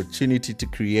up the opportunity to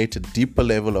create a deeper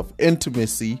level of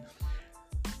intimacy,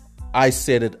 I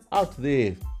said it out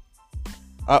there.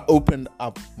 I opened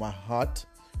up my heart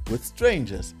with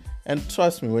strangers. And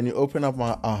trust me, when you open up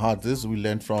our heart, this we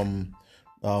learned from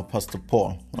Pastor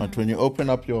Paul. Right? When you open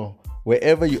up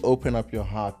wherever you open up your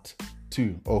heart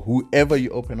to, or whoever you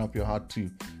open up your heart to,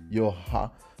 your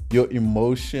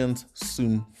emotions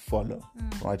soon follow,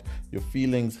 right? Your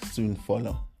feelings soon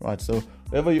follow, right? So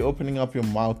wherever you're opening up your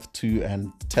mouth to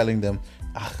and telling them,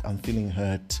 I'm feeling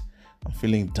hurt, I'm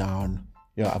feeling down,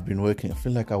 I've been working, I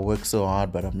feel like I work so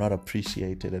hard, but I'm not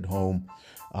appreciated at home,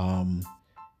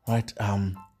 right?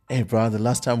 Hey, bro, the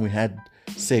last time we had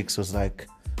sex was like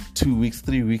 2 weeks,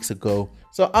 3 weeks ago.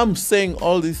 So I'm saying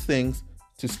all these things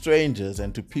to strangers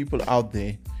and to people out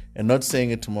there, and not saying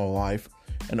it to my wife.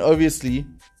 And obviously,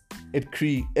 it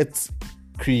creates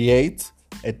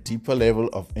a deeper level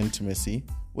of intimacy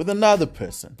with another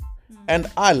person. And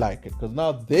I like it because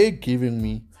now they're giving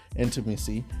me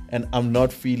intimacy, and I'm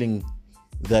not feeling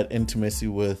that intimacy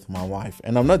with my wife.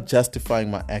 And I'm not justifying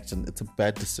my action. It's a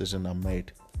bad decision I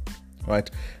made.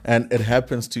 Right? And it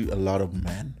happens to a lot of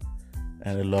men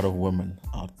and a lot of women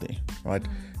out there, right?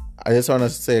 I just want to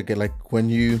say again, like when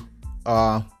you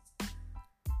are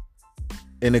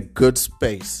in a good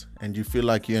space and you feel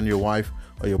like you and your wife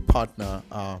or your partner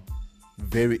are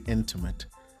very intimate,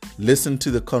 listen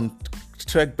to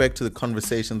track back to the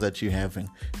conversations that you're having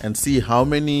and see how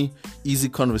many easy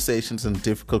conversations and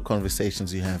difficult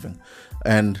conversations you're having.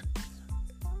 And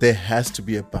there has to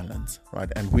be a balance,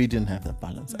 right? And we didn't have that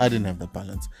balance. I didn't have that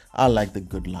balance. I like the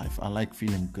good life. I like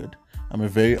feeling good. I'm a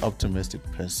very optimistic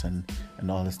person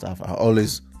and all this stuff. I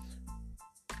always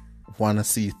want to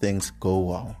see things go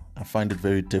well. I find it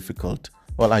very difficult.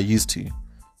 Well, I used to,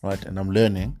 right? And I'm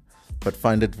learning, but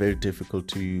find it very difficult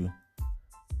to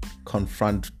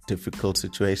confront difficult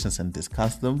situations and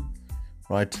discuss them,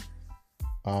 right?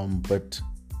 But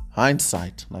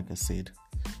hindsight, like I said,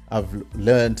 I've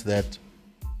learned that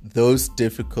those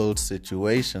difficult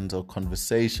situations or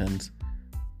conversations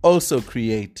also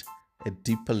create a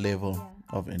deeper level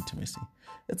of intimacy.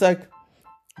 It's like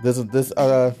there's this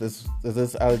other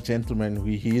gentleman.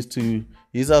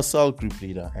 He's our cell group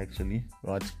leader actually,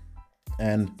 right?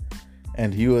 And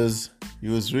he was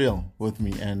real with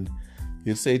me, and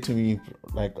he'd say to me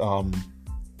like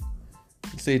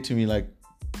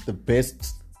the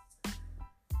best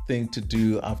thing to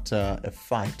do after a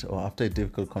fight or after a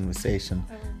difficult conversation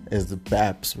is the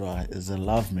BAPS, right? Is the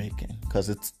love making, because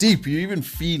it's deep. You even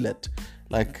feel it.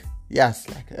 Like, yes,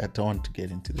 like I don't want to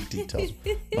get into the details.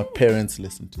 My parents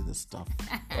listen to this stuff,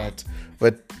 right?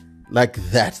 But like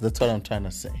that's what I'm trying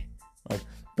to say, right?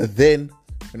 But then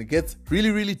when it gets really,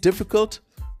 really difficult,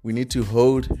 we need to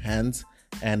hold hands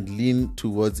and lean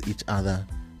towards each other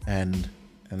and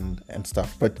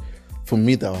stuff. But for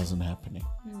me, that wasn't happening.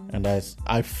 And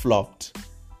I flopped,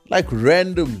 like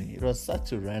randomly. It was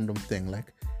such a random thing.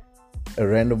 Like a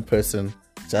random person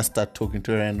just start talking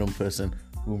to a random person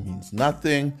who means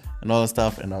nothing and all that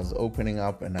stuff. And I was opening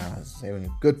up and I was having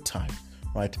a good time,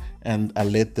 right? And I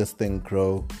let this thing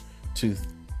grow to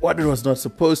what it was not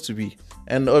supposed to be.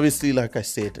 And obviously, like I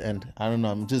said, and I don't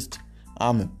know,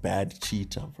 I'm a bad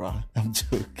cheater, bro. I'm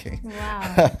joking.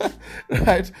 Wow.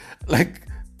 Right? Like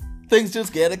things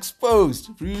just get exposed,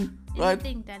 right?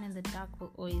 Anything done in the dark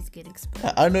will always get exposed.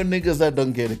 I know niggas that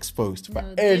don't get exposed, but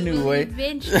anyway, they will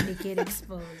eventually get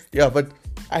exposed. Yeah, but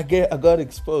I got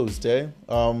exposed,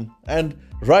 and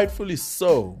rightfully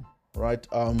so, right?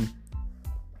 I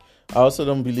also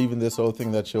don't believe in this whole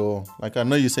thing that I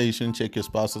know you say you shouldn't check your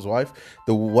spouse's wife.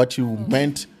 What you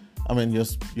meant, I mean,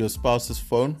 your spouse's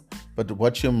phone, but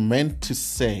what you're meant to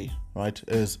say, right,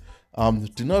 is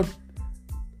do not.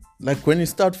 Like when you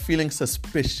start feeling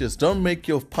suspicious, don't make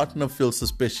your partner feel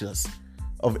suspicious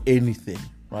of anything,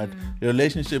 right? Your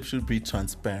relationship should be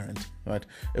transparent, right?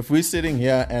 If we're sitting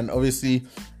here and obviously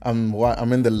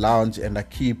I'm in the lounge and I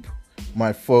keep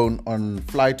my phone on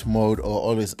flight mode or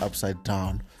always upside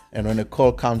down, and when a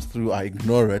call comes through, I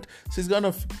ignore it, she's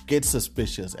gonna get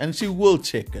suspicious, and she will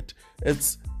check it.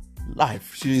 It's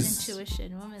life. She's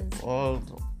intuition, woman's. Well,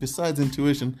 besides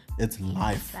intuition, it's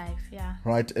life. Life, yeah.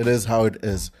 Right? It is how it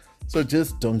is. So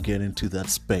just don't get into that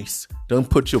space. Don't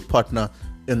put your partner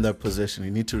in that position.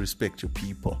 You need to respect your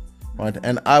people, right?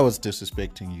 And I was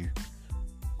disrespecting you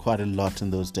quite a lot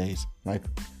in those days. Like,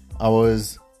 I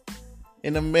was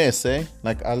in a mess,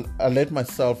 Like, I let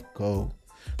myself go,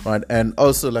 right? And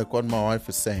also, like what my wife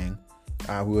is saying,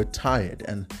 we were tired.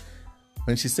 And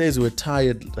when she says we're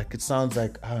tired, like, it sounds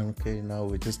like, okay, now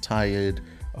we're just tired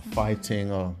of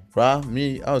fighting. Or,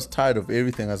 me, I was tired of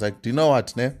everything. I was like, do you know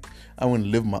what, ne? I want to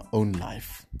live my own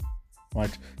life,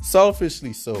 right?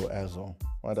 Selfishly so as well,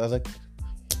 right? I was like,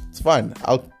 it's fine.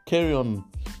 I'll carry on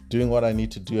doing what I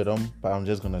need to do at home, but I'm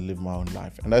just going to live my own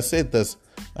life. And I said this,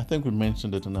 I think we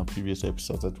mentioned it in our previous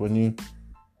episodes, that when you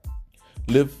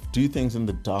do things in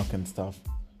the dark and stuff,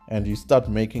 and you start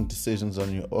making decisions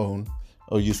on your own,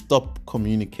 or you stop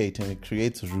communicating, it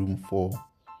creates room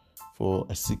for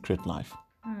a secret life.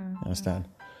 You understand?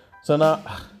 So now,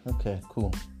 okay,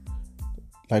 cool.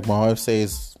 Like my wife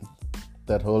says,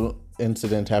 that whole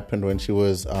incident happened when she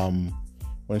was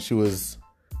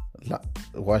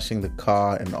washing the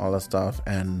car and all that stuff,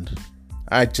 and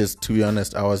to be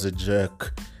honest, I was a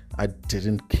jerk. I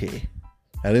didn't care.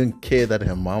 I didn't care that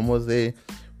her mom was there.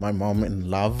 My mom in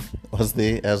love was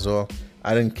there as well.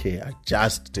 I didn't care. I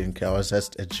just didn't care. I was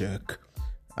just a jerk.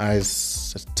 I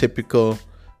was a typical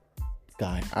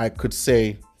guy. I could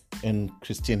say in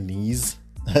Christianese,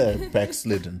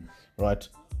 backslidden, right?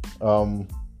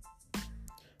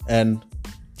 And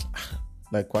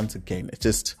like, once again,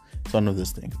 it's one of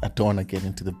those things. I don't want to get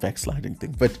into the backsliding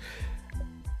thing, but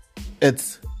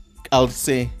I'll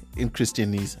say in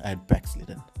Christianese, I had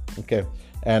backslidden. Okay.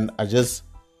 And I just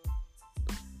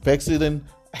backslidden.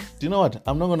 Do you know what?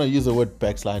 I'm not going to use the word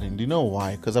backsliding. Do you know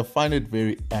why? Because I find it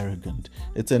very arrogant.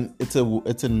 It's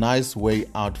a nice way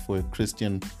out for a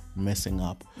Christian messing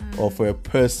up, or for a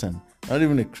person, not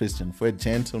even a Christian, for a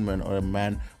gentleman or a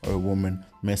man or a woman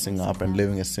messing up and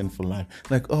living a sinful life.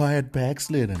 Like, oh, I had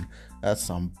backslidden. That's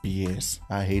some BS.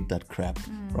 I hate that crap,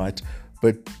 right?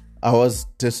 But I was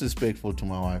disrespectful to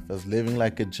my wife. I was living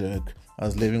like a jerk. I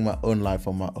was living my own life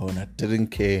on my own. I didn't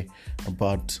care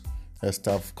about her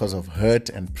stuff because of hurt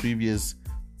and previous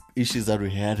issues that we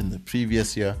had in the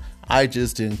previous year. I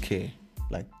just didn't care.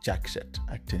 Like jack shit.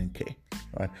 I didn't care,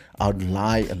 right? I would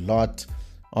lie a lot,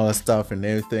 all that stuff and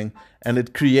everything. And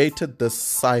it created this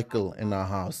cycle in our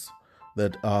house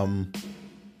that,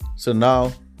 so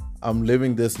now I'm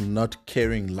living this not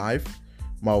caring life.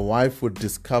 My wife would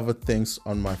discover things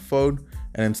on my phone,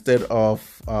 and instead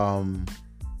of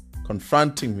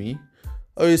confronting me,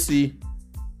 obviously,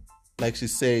 like she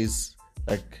says,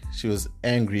 like she was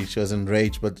angry, she was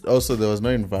enraged, but also there was no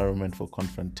environment for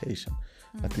confrontation.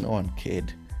 Like no one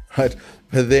cared, right?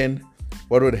 But then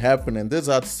what would happen, and this is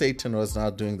how Satan was now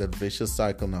doing that vicious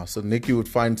cycle now. So Nikki would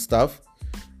find stuff,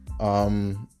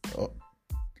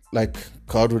 like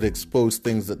God would expose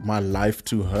things that my life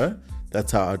to her.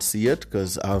 That's how I'd see it,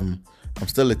 because I'm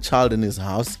still a child in his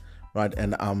house, right?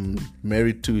 And I'm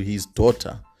married to his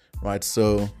daughter, right?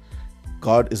 So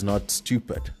God is not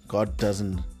stupid. God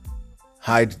doesn't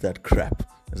hide that crap.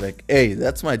 It's like, hey,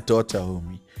 that's my daughter,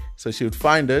 homie. So she would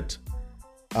find it,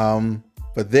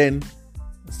 but then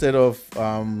instead of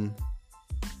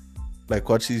like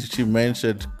what she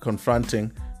mentioned,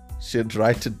 confronting, she'd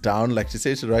write it down. Like she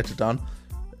said, she'd write it down,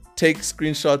 take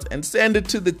screenshots and send it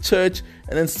to the church,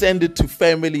 and then send it to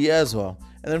family as well.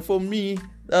 And then for me,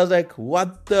 I was like,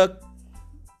 what the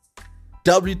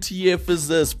WTF is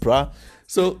this, bruh?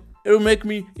 So it will make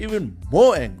me even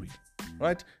more angry,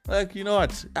 right? Like, you know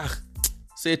what?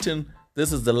 Satan,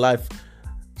 this is the life.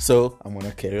 So I'm going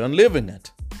to carry on living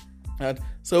it. Right?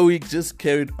 So we just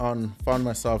carried on, found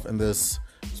myself in this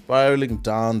spiraling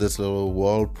down this little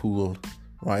whirlpool,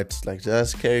 right? Like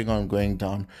just carrying on going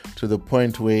down to the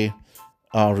point where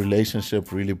our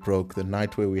relationship really broke. The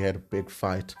night where we had a big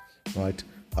fight, right?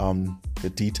 The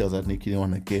details that Nikki didn't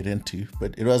want to get into,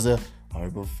 but it was a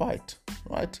horrible fight,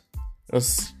 right? It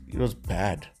was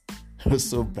bad. It was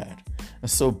so bad. It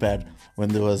was so bad when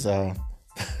there was a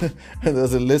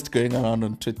list going around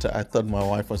on Twitter. I thought my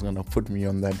wife was gonna put me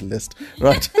on that list,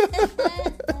 right?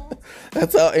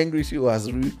 That's how angry she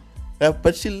was.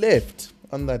 But she left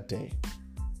on that day.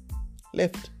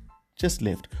 Just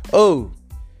left. Oh,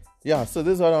 yeah. So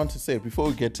this is what I want to say before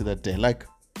we get to that day. Like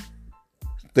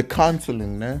the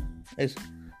counseling, né?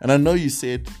 And I know you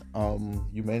said,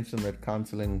 you mentioned that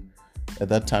counseling at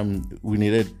that time we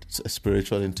needed a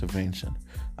spiritual intervention.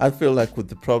 I feel like with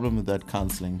the problem with that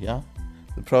counseling, yeah,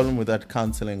 the problem with that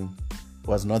counseling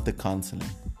was not the counseling,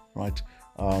 right?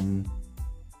 The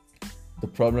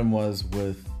problem was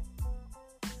with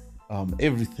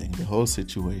everything, the whole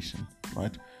situation,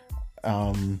 right?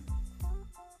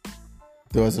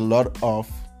 There was a lot of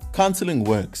counseling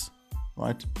works,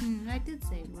 right? I did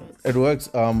say it works. It works.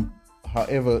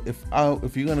 However,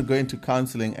 if you're going to go into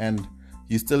counseling and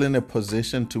you're still in a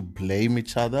position to blame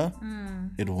each other,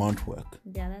 it won't work.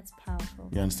 Yeah, that's powerful.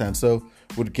 You understand? So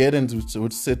would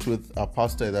sit with our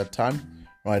pastor at that time,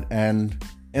 right? And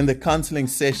in the counseling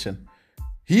session,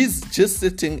 he's just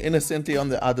sitting innocently on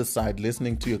the other side,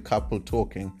 listening to a couple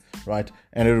talking, right?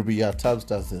 And it'll be, Tubbs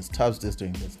does this, Tubbs is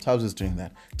doing this, Tubbs is doing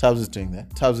that, Tubbs is doing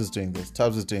that, Tubbs is doing this,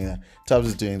 Tubbs is doing that, Tubbs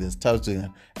is doing this, Tubbs is doing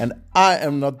that. And I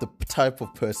am not the type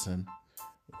of person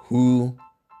who,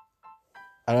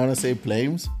 I don't want to say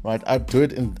blames, right? I do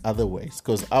it in other ways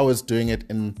because I was doing it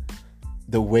in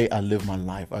the way I live my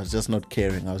life. I was just not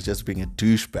caring. I was just being a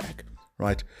douchebag,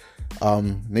 right?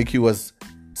 Nikki was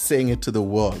saying it to the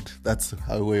world. That's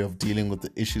her way of dealing with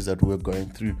the issues that we're going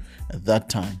through at that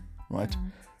time, right?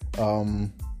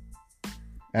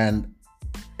 And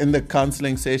in the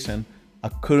counseling session, I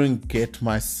couldn't get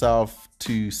myself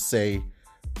to say,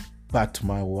 but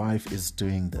my wife is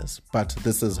doing this, but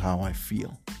this is how I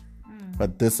feel.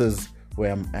 But this is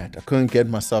where I'm at. I couldn't get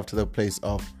myself to the place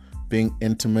of being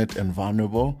intimate and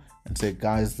vulnerable and say,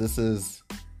 guys, this is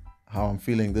how I'm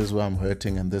feeling, this is where I'm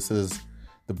hurting, and this is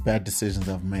the bad decisions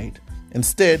I've made.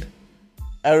 Instead,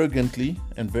 arrogantly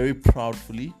and very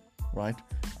proudly, right,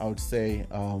 I would say,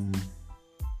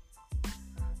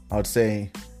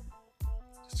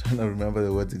 just trying to remember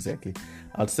the words exactly.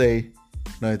 I'd say,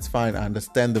 no, it's fine. I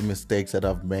understand the mistakes that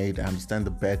I've made. I understand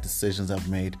the bad decisions I've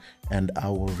made, and I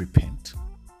will repent.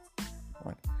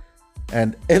 Right?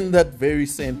 And in that very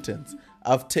sentence,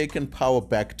 I've taken power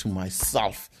back to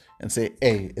myself and say,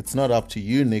 hey, it's not up to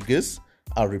you niggas.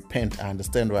 I repent. I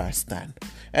understand where I stand.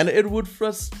 And it would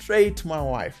frustrate my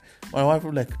wife. My wife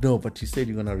would be like, no, but you said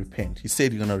you're going to repent. You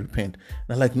said you're going to repent.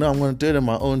 And I'm like, no, I'm going to do it in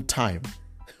my own time.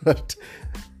 But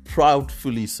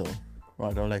proudly so.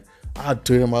 Right? I'm like, I'll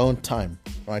do it in my own time.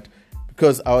 Right?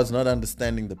 Because I was not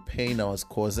understanding the pain I was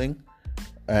causing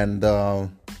and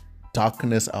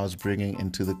darkness I was bringing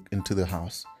into the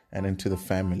house and into the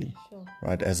family. Sure.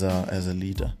 Right? As a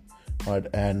leader. Right?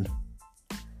 And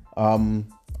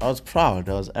I was proud.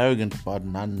 I was arrogant about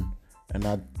none. And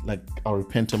I'll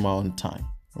repent in my own time,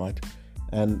 right?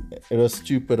 And it was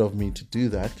stupid of me to do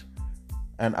that.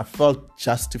 And I felt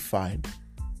justified,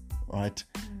 right,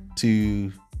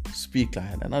 to speak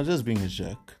like that. And I was just being a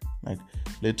jerk, like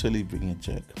literally being a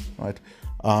jerk, right?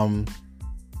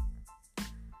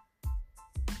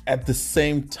 At the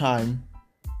same time,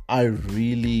 I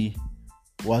really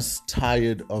was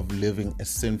tired of living a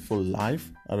sinful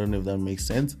life. I don't know if that makes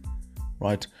sense,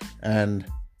 right? And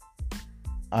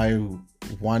I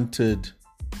wanted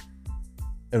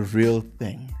a real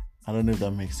thing. I don't know if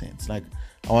that makes sense. Like,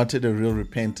 I wanted a real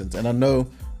repentance. And I know,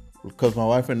 because my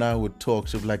wife and I would talk,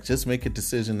 she'd be like, just make a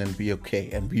decision and be okay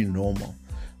and be normal.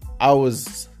 I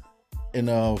was in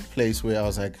a place where I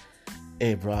was like,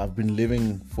 hey, bro, I've been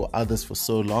living for others for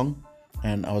so long.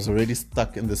 And I was already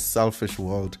stuck in this selfish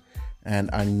world. And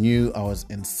I knew I was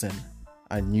in sin.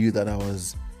 I knew that I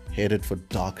was headed for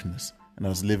darkness. And I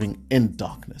was living in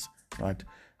darkness, right?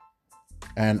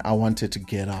 And I wanted to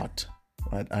get out,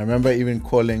 right? I remember even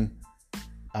calling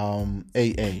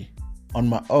AA on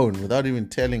my own without even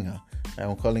telling her.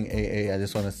 I'm calling AA. I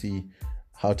just want to see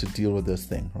how to deal with this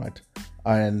thing, right?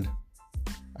 And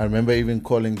I remember even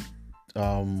calling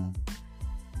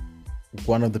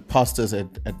one of the pastors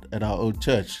at our old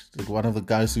church, like one of the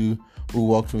guys who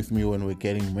walked with me when we were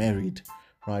getting married,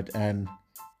 right? And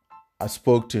I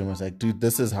spoke to him. I was like, dude,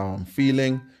 this is how I'm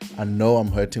feeling. I know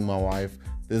I'm hurting my wife.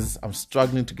 I'm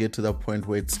struggling to get to that point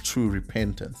where it's true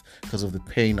repentance because of the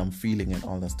pain I'm feeling and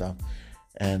all that stuff.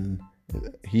 And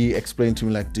he explained to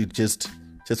me, like, dude, just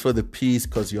for the peace,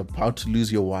 because you're about to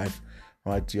lose your wife,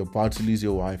 right? You're about to lose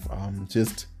your wife.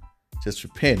 Just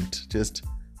repent. Just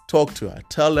talk to her.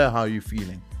 Tell her how you're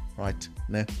feeling, right?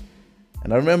 And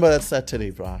I remember that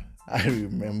Saturday, bro. I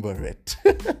remember it.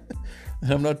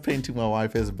 And I'm not painting my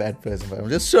wife as a bad person, but I'm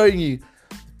just showing you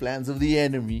the plans of the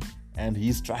enemy and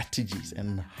his strategies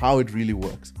and how it really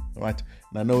works, right?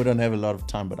 And I know we don't have a lot of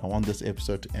time, but I want this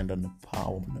episode to end on a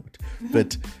power note.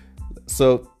 But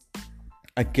so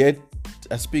I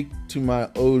speak to my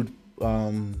old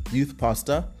youth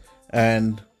pastor,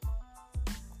 and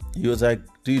he was like,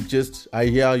 dude, I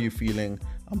hear how you're feeling.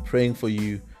 I'm praying for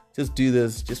you. Just do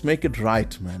this. Just make it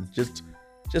right, man. Just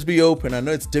be open. I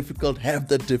know it's difficult. Have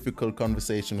that difficult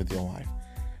conversation with your wife.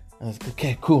 And I was like,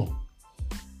 okay, cool.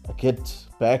 I get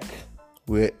back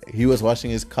where he was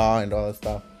washing his car and all that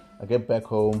stuff. I get back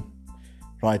home,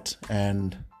 right,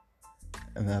 and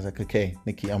I was like, okay,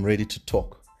 Nikki, I'm ready to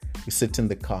talk. We sit in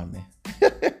the car, man.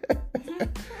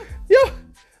 Yeah.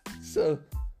 So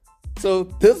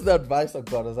this is the advice I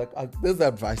got. I was like, this is the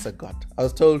advice I got. I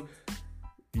was told,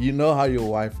 you know how your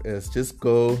wife is. Just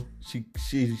go.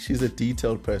 She's a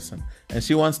detailed person, and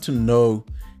she wants to know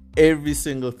every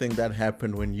single thing that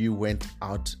happened when you went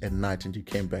out at night and you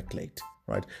came back late,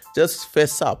 right? Just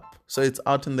fess up. So it's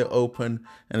out in the open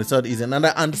and it's not easy. And I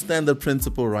understand the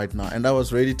principle right now. And I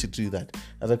was ready to do that.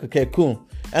 I was like, okay, cool.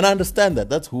 And I understand that.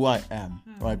 That's who I am,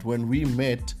 right? When we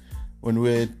met, when we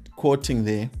were courting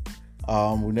there,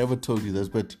 we never told you this,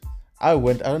 but I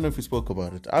don't know if we spoke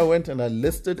about it. I went and I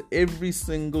listed every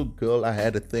single girl I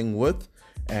had a thing with.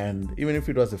 And even if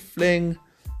it was a fling,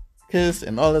 kiss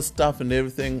and all that stuff and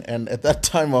everything. And at that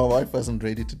time, my wife wasn't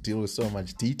ready to deal with so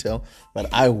much detail. But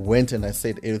I went and I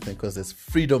said everything because there's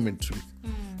freedom in truth.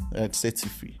 It sets you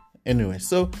free. Anyway,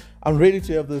 so I'm ready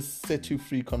to have this set you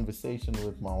free conversation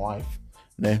with my wife.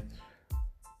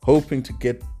 Hoping to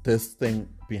get this thing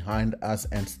behind us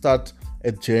and start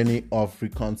a journey of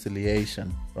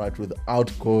reconciliation, right?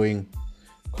 Without going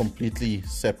completely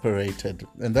separated.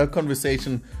 And that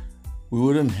conversation we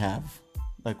wouldn't have.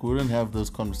 Like, we wouldn't have those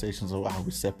conversations of,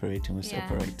 we're separating,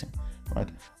 right?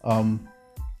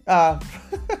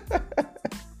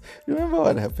 You remember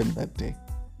what happened that day?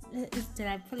 Did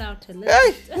I pull out a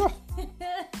list?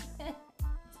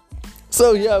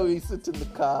 So, we sit in the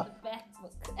car.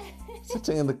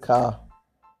 Sitting in the car,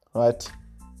 right?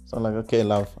 So I'm like, okay,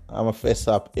 love, I'm going to fess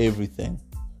up everything.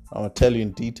 I'm going to tell you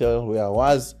in detail where I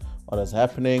was, what was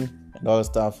happening, and all that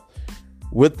stuff.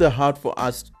 With the heart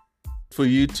for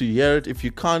you to hear it. If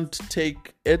you can't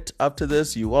take it after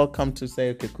this, you're welcome to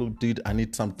say, okay, cool, dude, I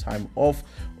need some time off,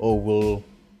 or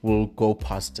we'll go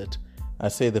past it. I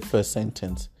say the first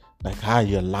sentence, like,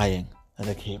 you're lying. I'm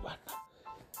like, hey, man,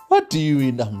 what do you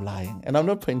mean I'm lying? And I'm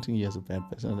not painting you as a bad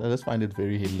person. I just find it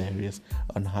very hilarious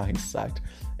on hindsight.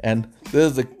 And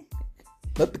there's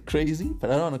not the crazy, but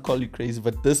I don't want to call you crazy,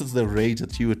 but this is the rage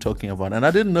that you were talking about. And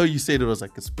I didn't know you said it was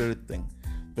like a spirit thing,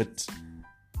 but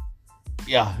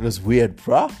it was weird,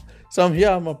 bruh. So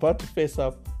I'm about to face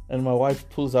up, and my wife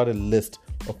pulls out a list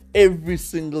of every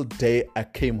single day I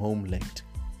came home late.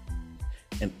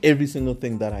 And every single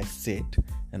thing that I said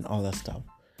and all that stuff.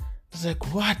 It's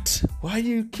like, what? Why are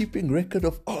you keeping record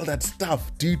of all that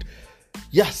stuff, dude?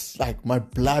 Yes, like my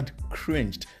blood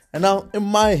cringed. And now in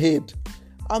my head,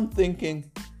 I'm thinking,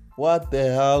 what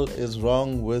the hell is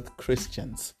wrong with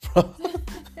Christians?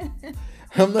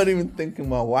 I'm not even thinking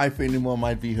my wife anymore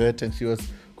might be hurt and she was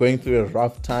going through a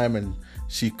rough time and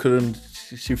she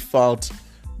felt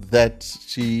that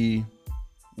she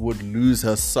would lose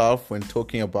herself when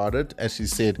talking about it. As she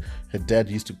said, her dad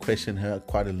used to question her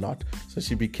quite a lot. So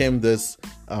she became this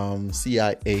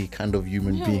CIA kind of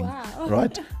human being, wow.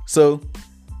 Right? So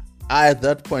at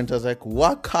that point, I was like,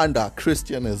 what kind of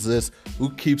Christian is this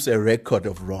who keeps a record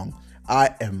of wrong?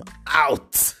 I am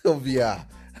out of here.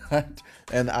 Right?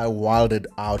 And I wilded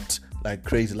out like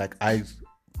crazy. Like, I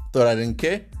thought I didn't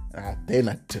care. Then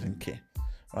I didn't care.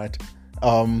 Right?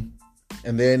 And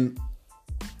then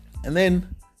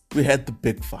we had the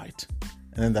big fight.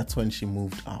 And then that's when she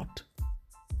moved out.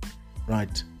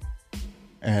 Right?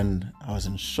 And I was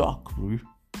in shock, bro.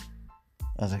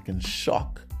 I was like in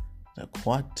shock. Like,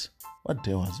 what? What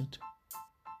day was it?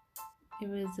 It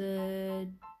was a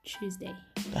Tuesday.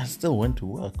 I still went to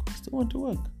work. I went to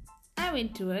work.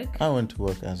 I went to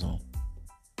work as well.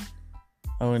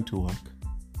 I went to work.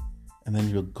 And then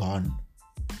you're gone.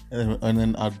 And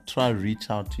then I'd try to reach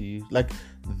out to you. Like,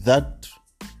 that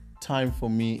time for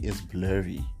me is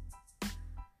blurry.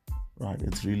 Right?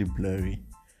 It's really blurry.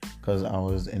 Because I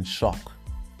was in shock.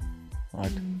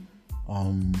 Right?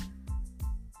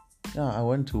 I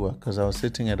went to work because I was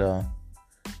I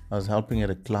was helping at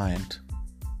a client.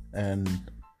 And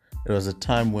it was a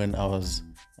time when I was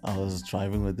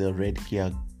driving with the red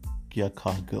Kia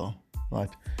car girl, right?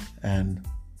 And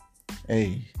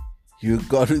hey, you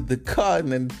got in the car,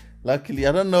 and then luckily,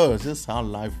 I don't know, it's just how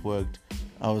life worked.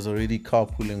 I was already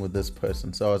carpooling with this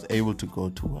person, so I was able to go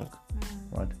to work,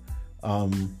 right?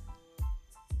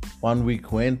 1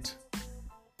 week went,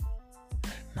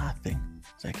 nothing.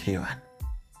 It's like, hey man,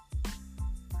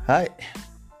 hi.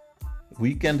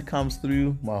 Weekend comes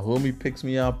through, my homie picks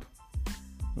me up.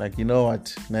 Like, you know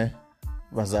what, ne?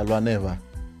 Vazalwane.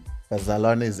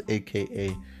 Vazalwane is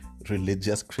aka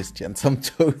religious Christians. I'm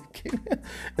joking.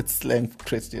 It's slang for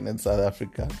Christian in South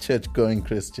Africa. Church-going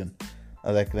Christian.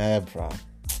 I was like, nah, bro.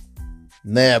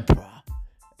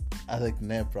 I was like,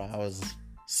 nah, bro. I was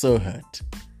so hurt.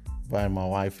 by my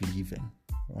wife leaving,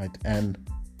 right? And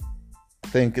I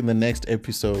think in the next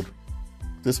episode,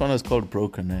 this one is called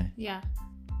Broken, eh? Yeah.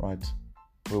 Right,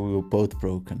 where we were both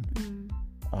broken.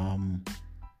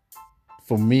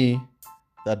 For me,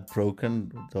 that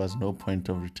broken, there was no point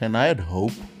of return. I had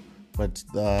hope, but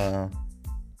the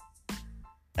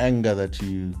anger that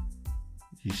you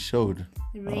showed,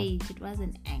 Rage. It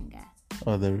wasn't anger.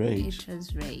 Oh, the rage. It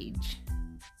was rage.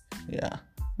 Yeah.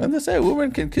 When they say a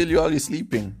woman can kill you while you're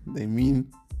sleeping, they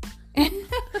mean...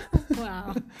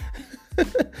 Wow.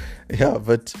 Yeah,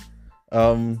 but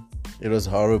it was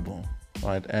horrible,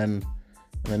 right? And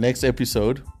in the next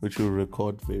episode, which we'll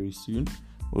record very soon,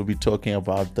 we'll be talking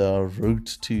about the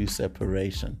route to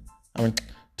separation.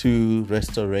 To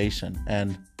restoration.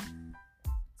 And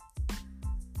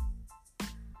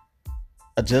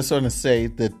I just want to say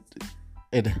that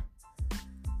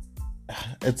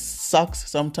it sucks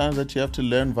sometimes that you have to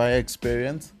learn via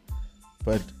experience,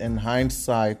 but in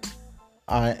hindsight,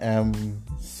 I am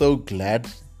so glad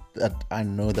that I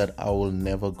know that I will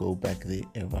never go back there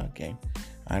ever again.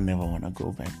 I never want to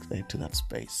go back there to that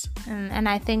space. And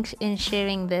I think in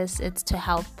sharing this, it's to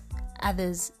help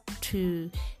others to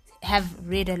have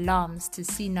red alarms to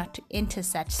see not to enter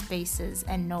such spaces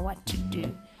and know what to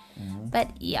do. But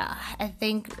yeah, I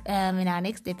think in our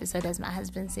next episode, as my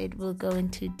husband said, we'll go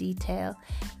into detail.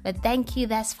 But thank you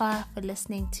thus far for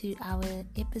listening to our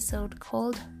episode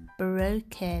called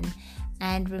Broken.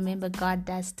 And remember, God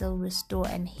does still restore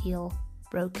and heal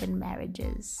broken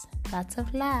marriages. Lots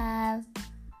of love.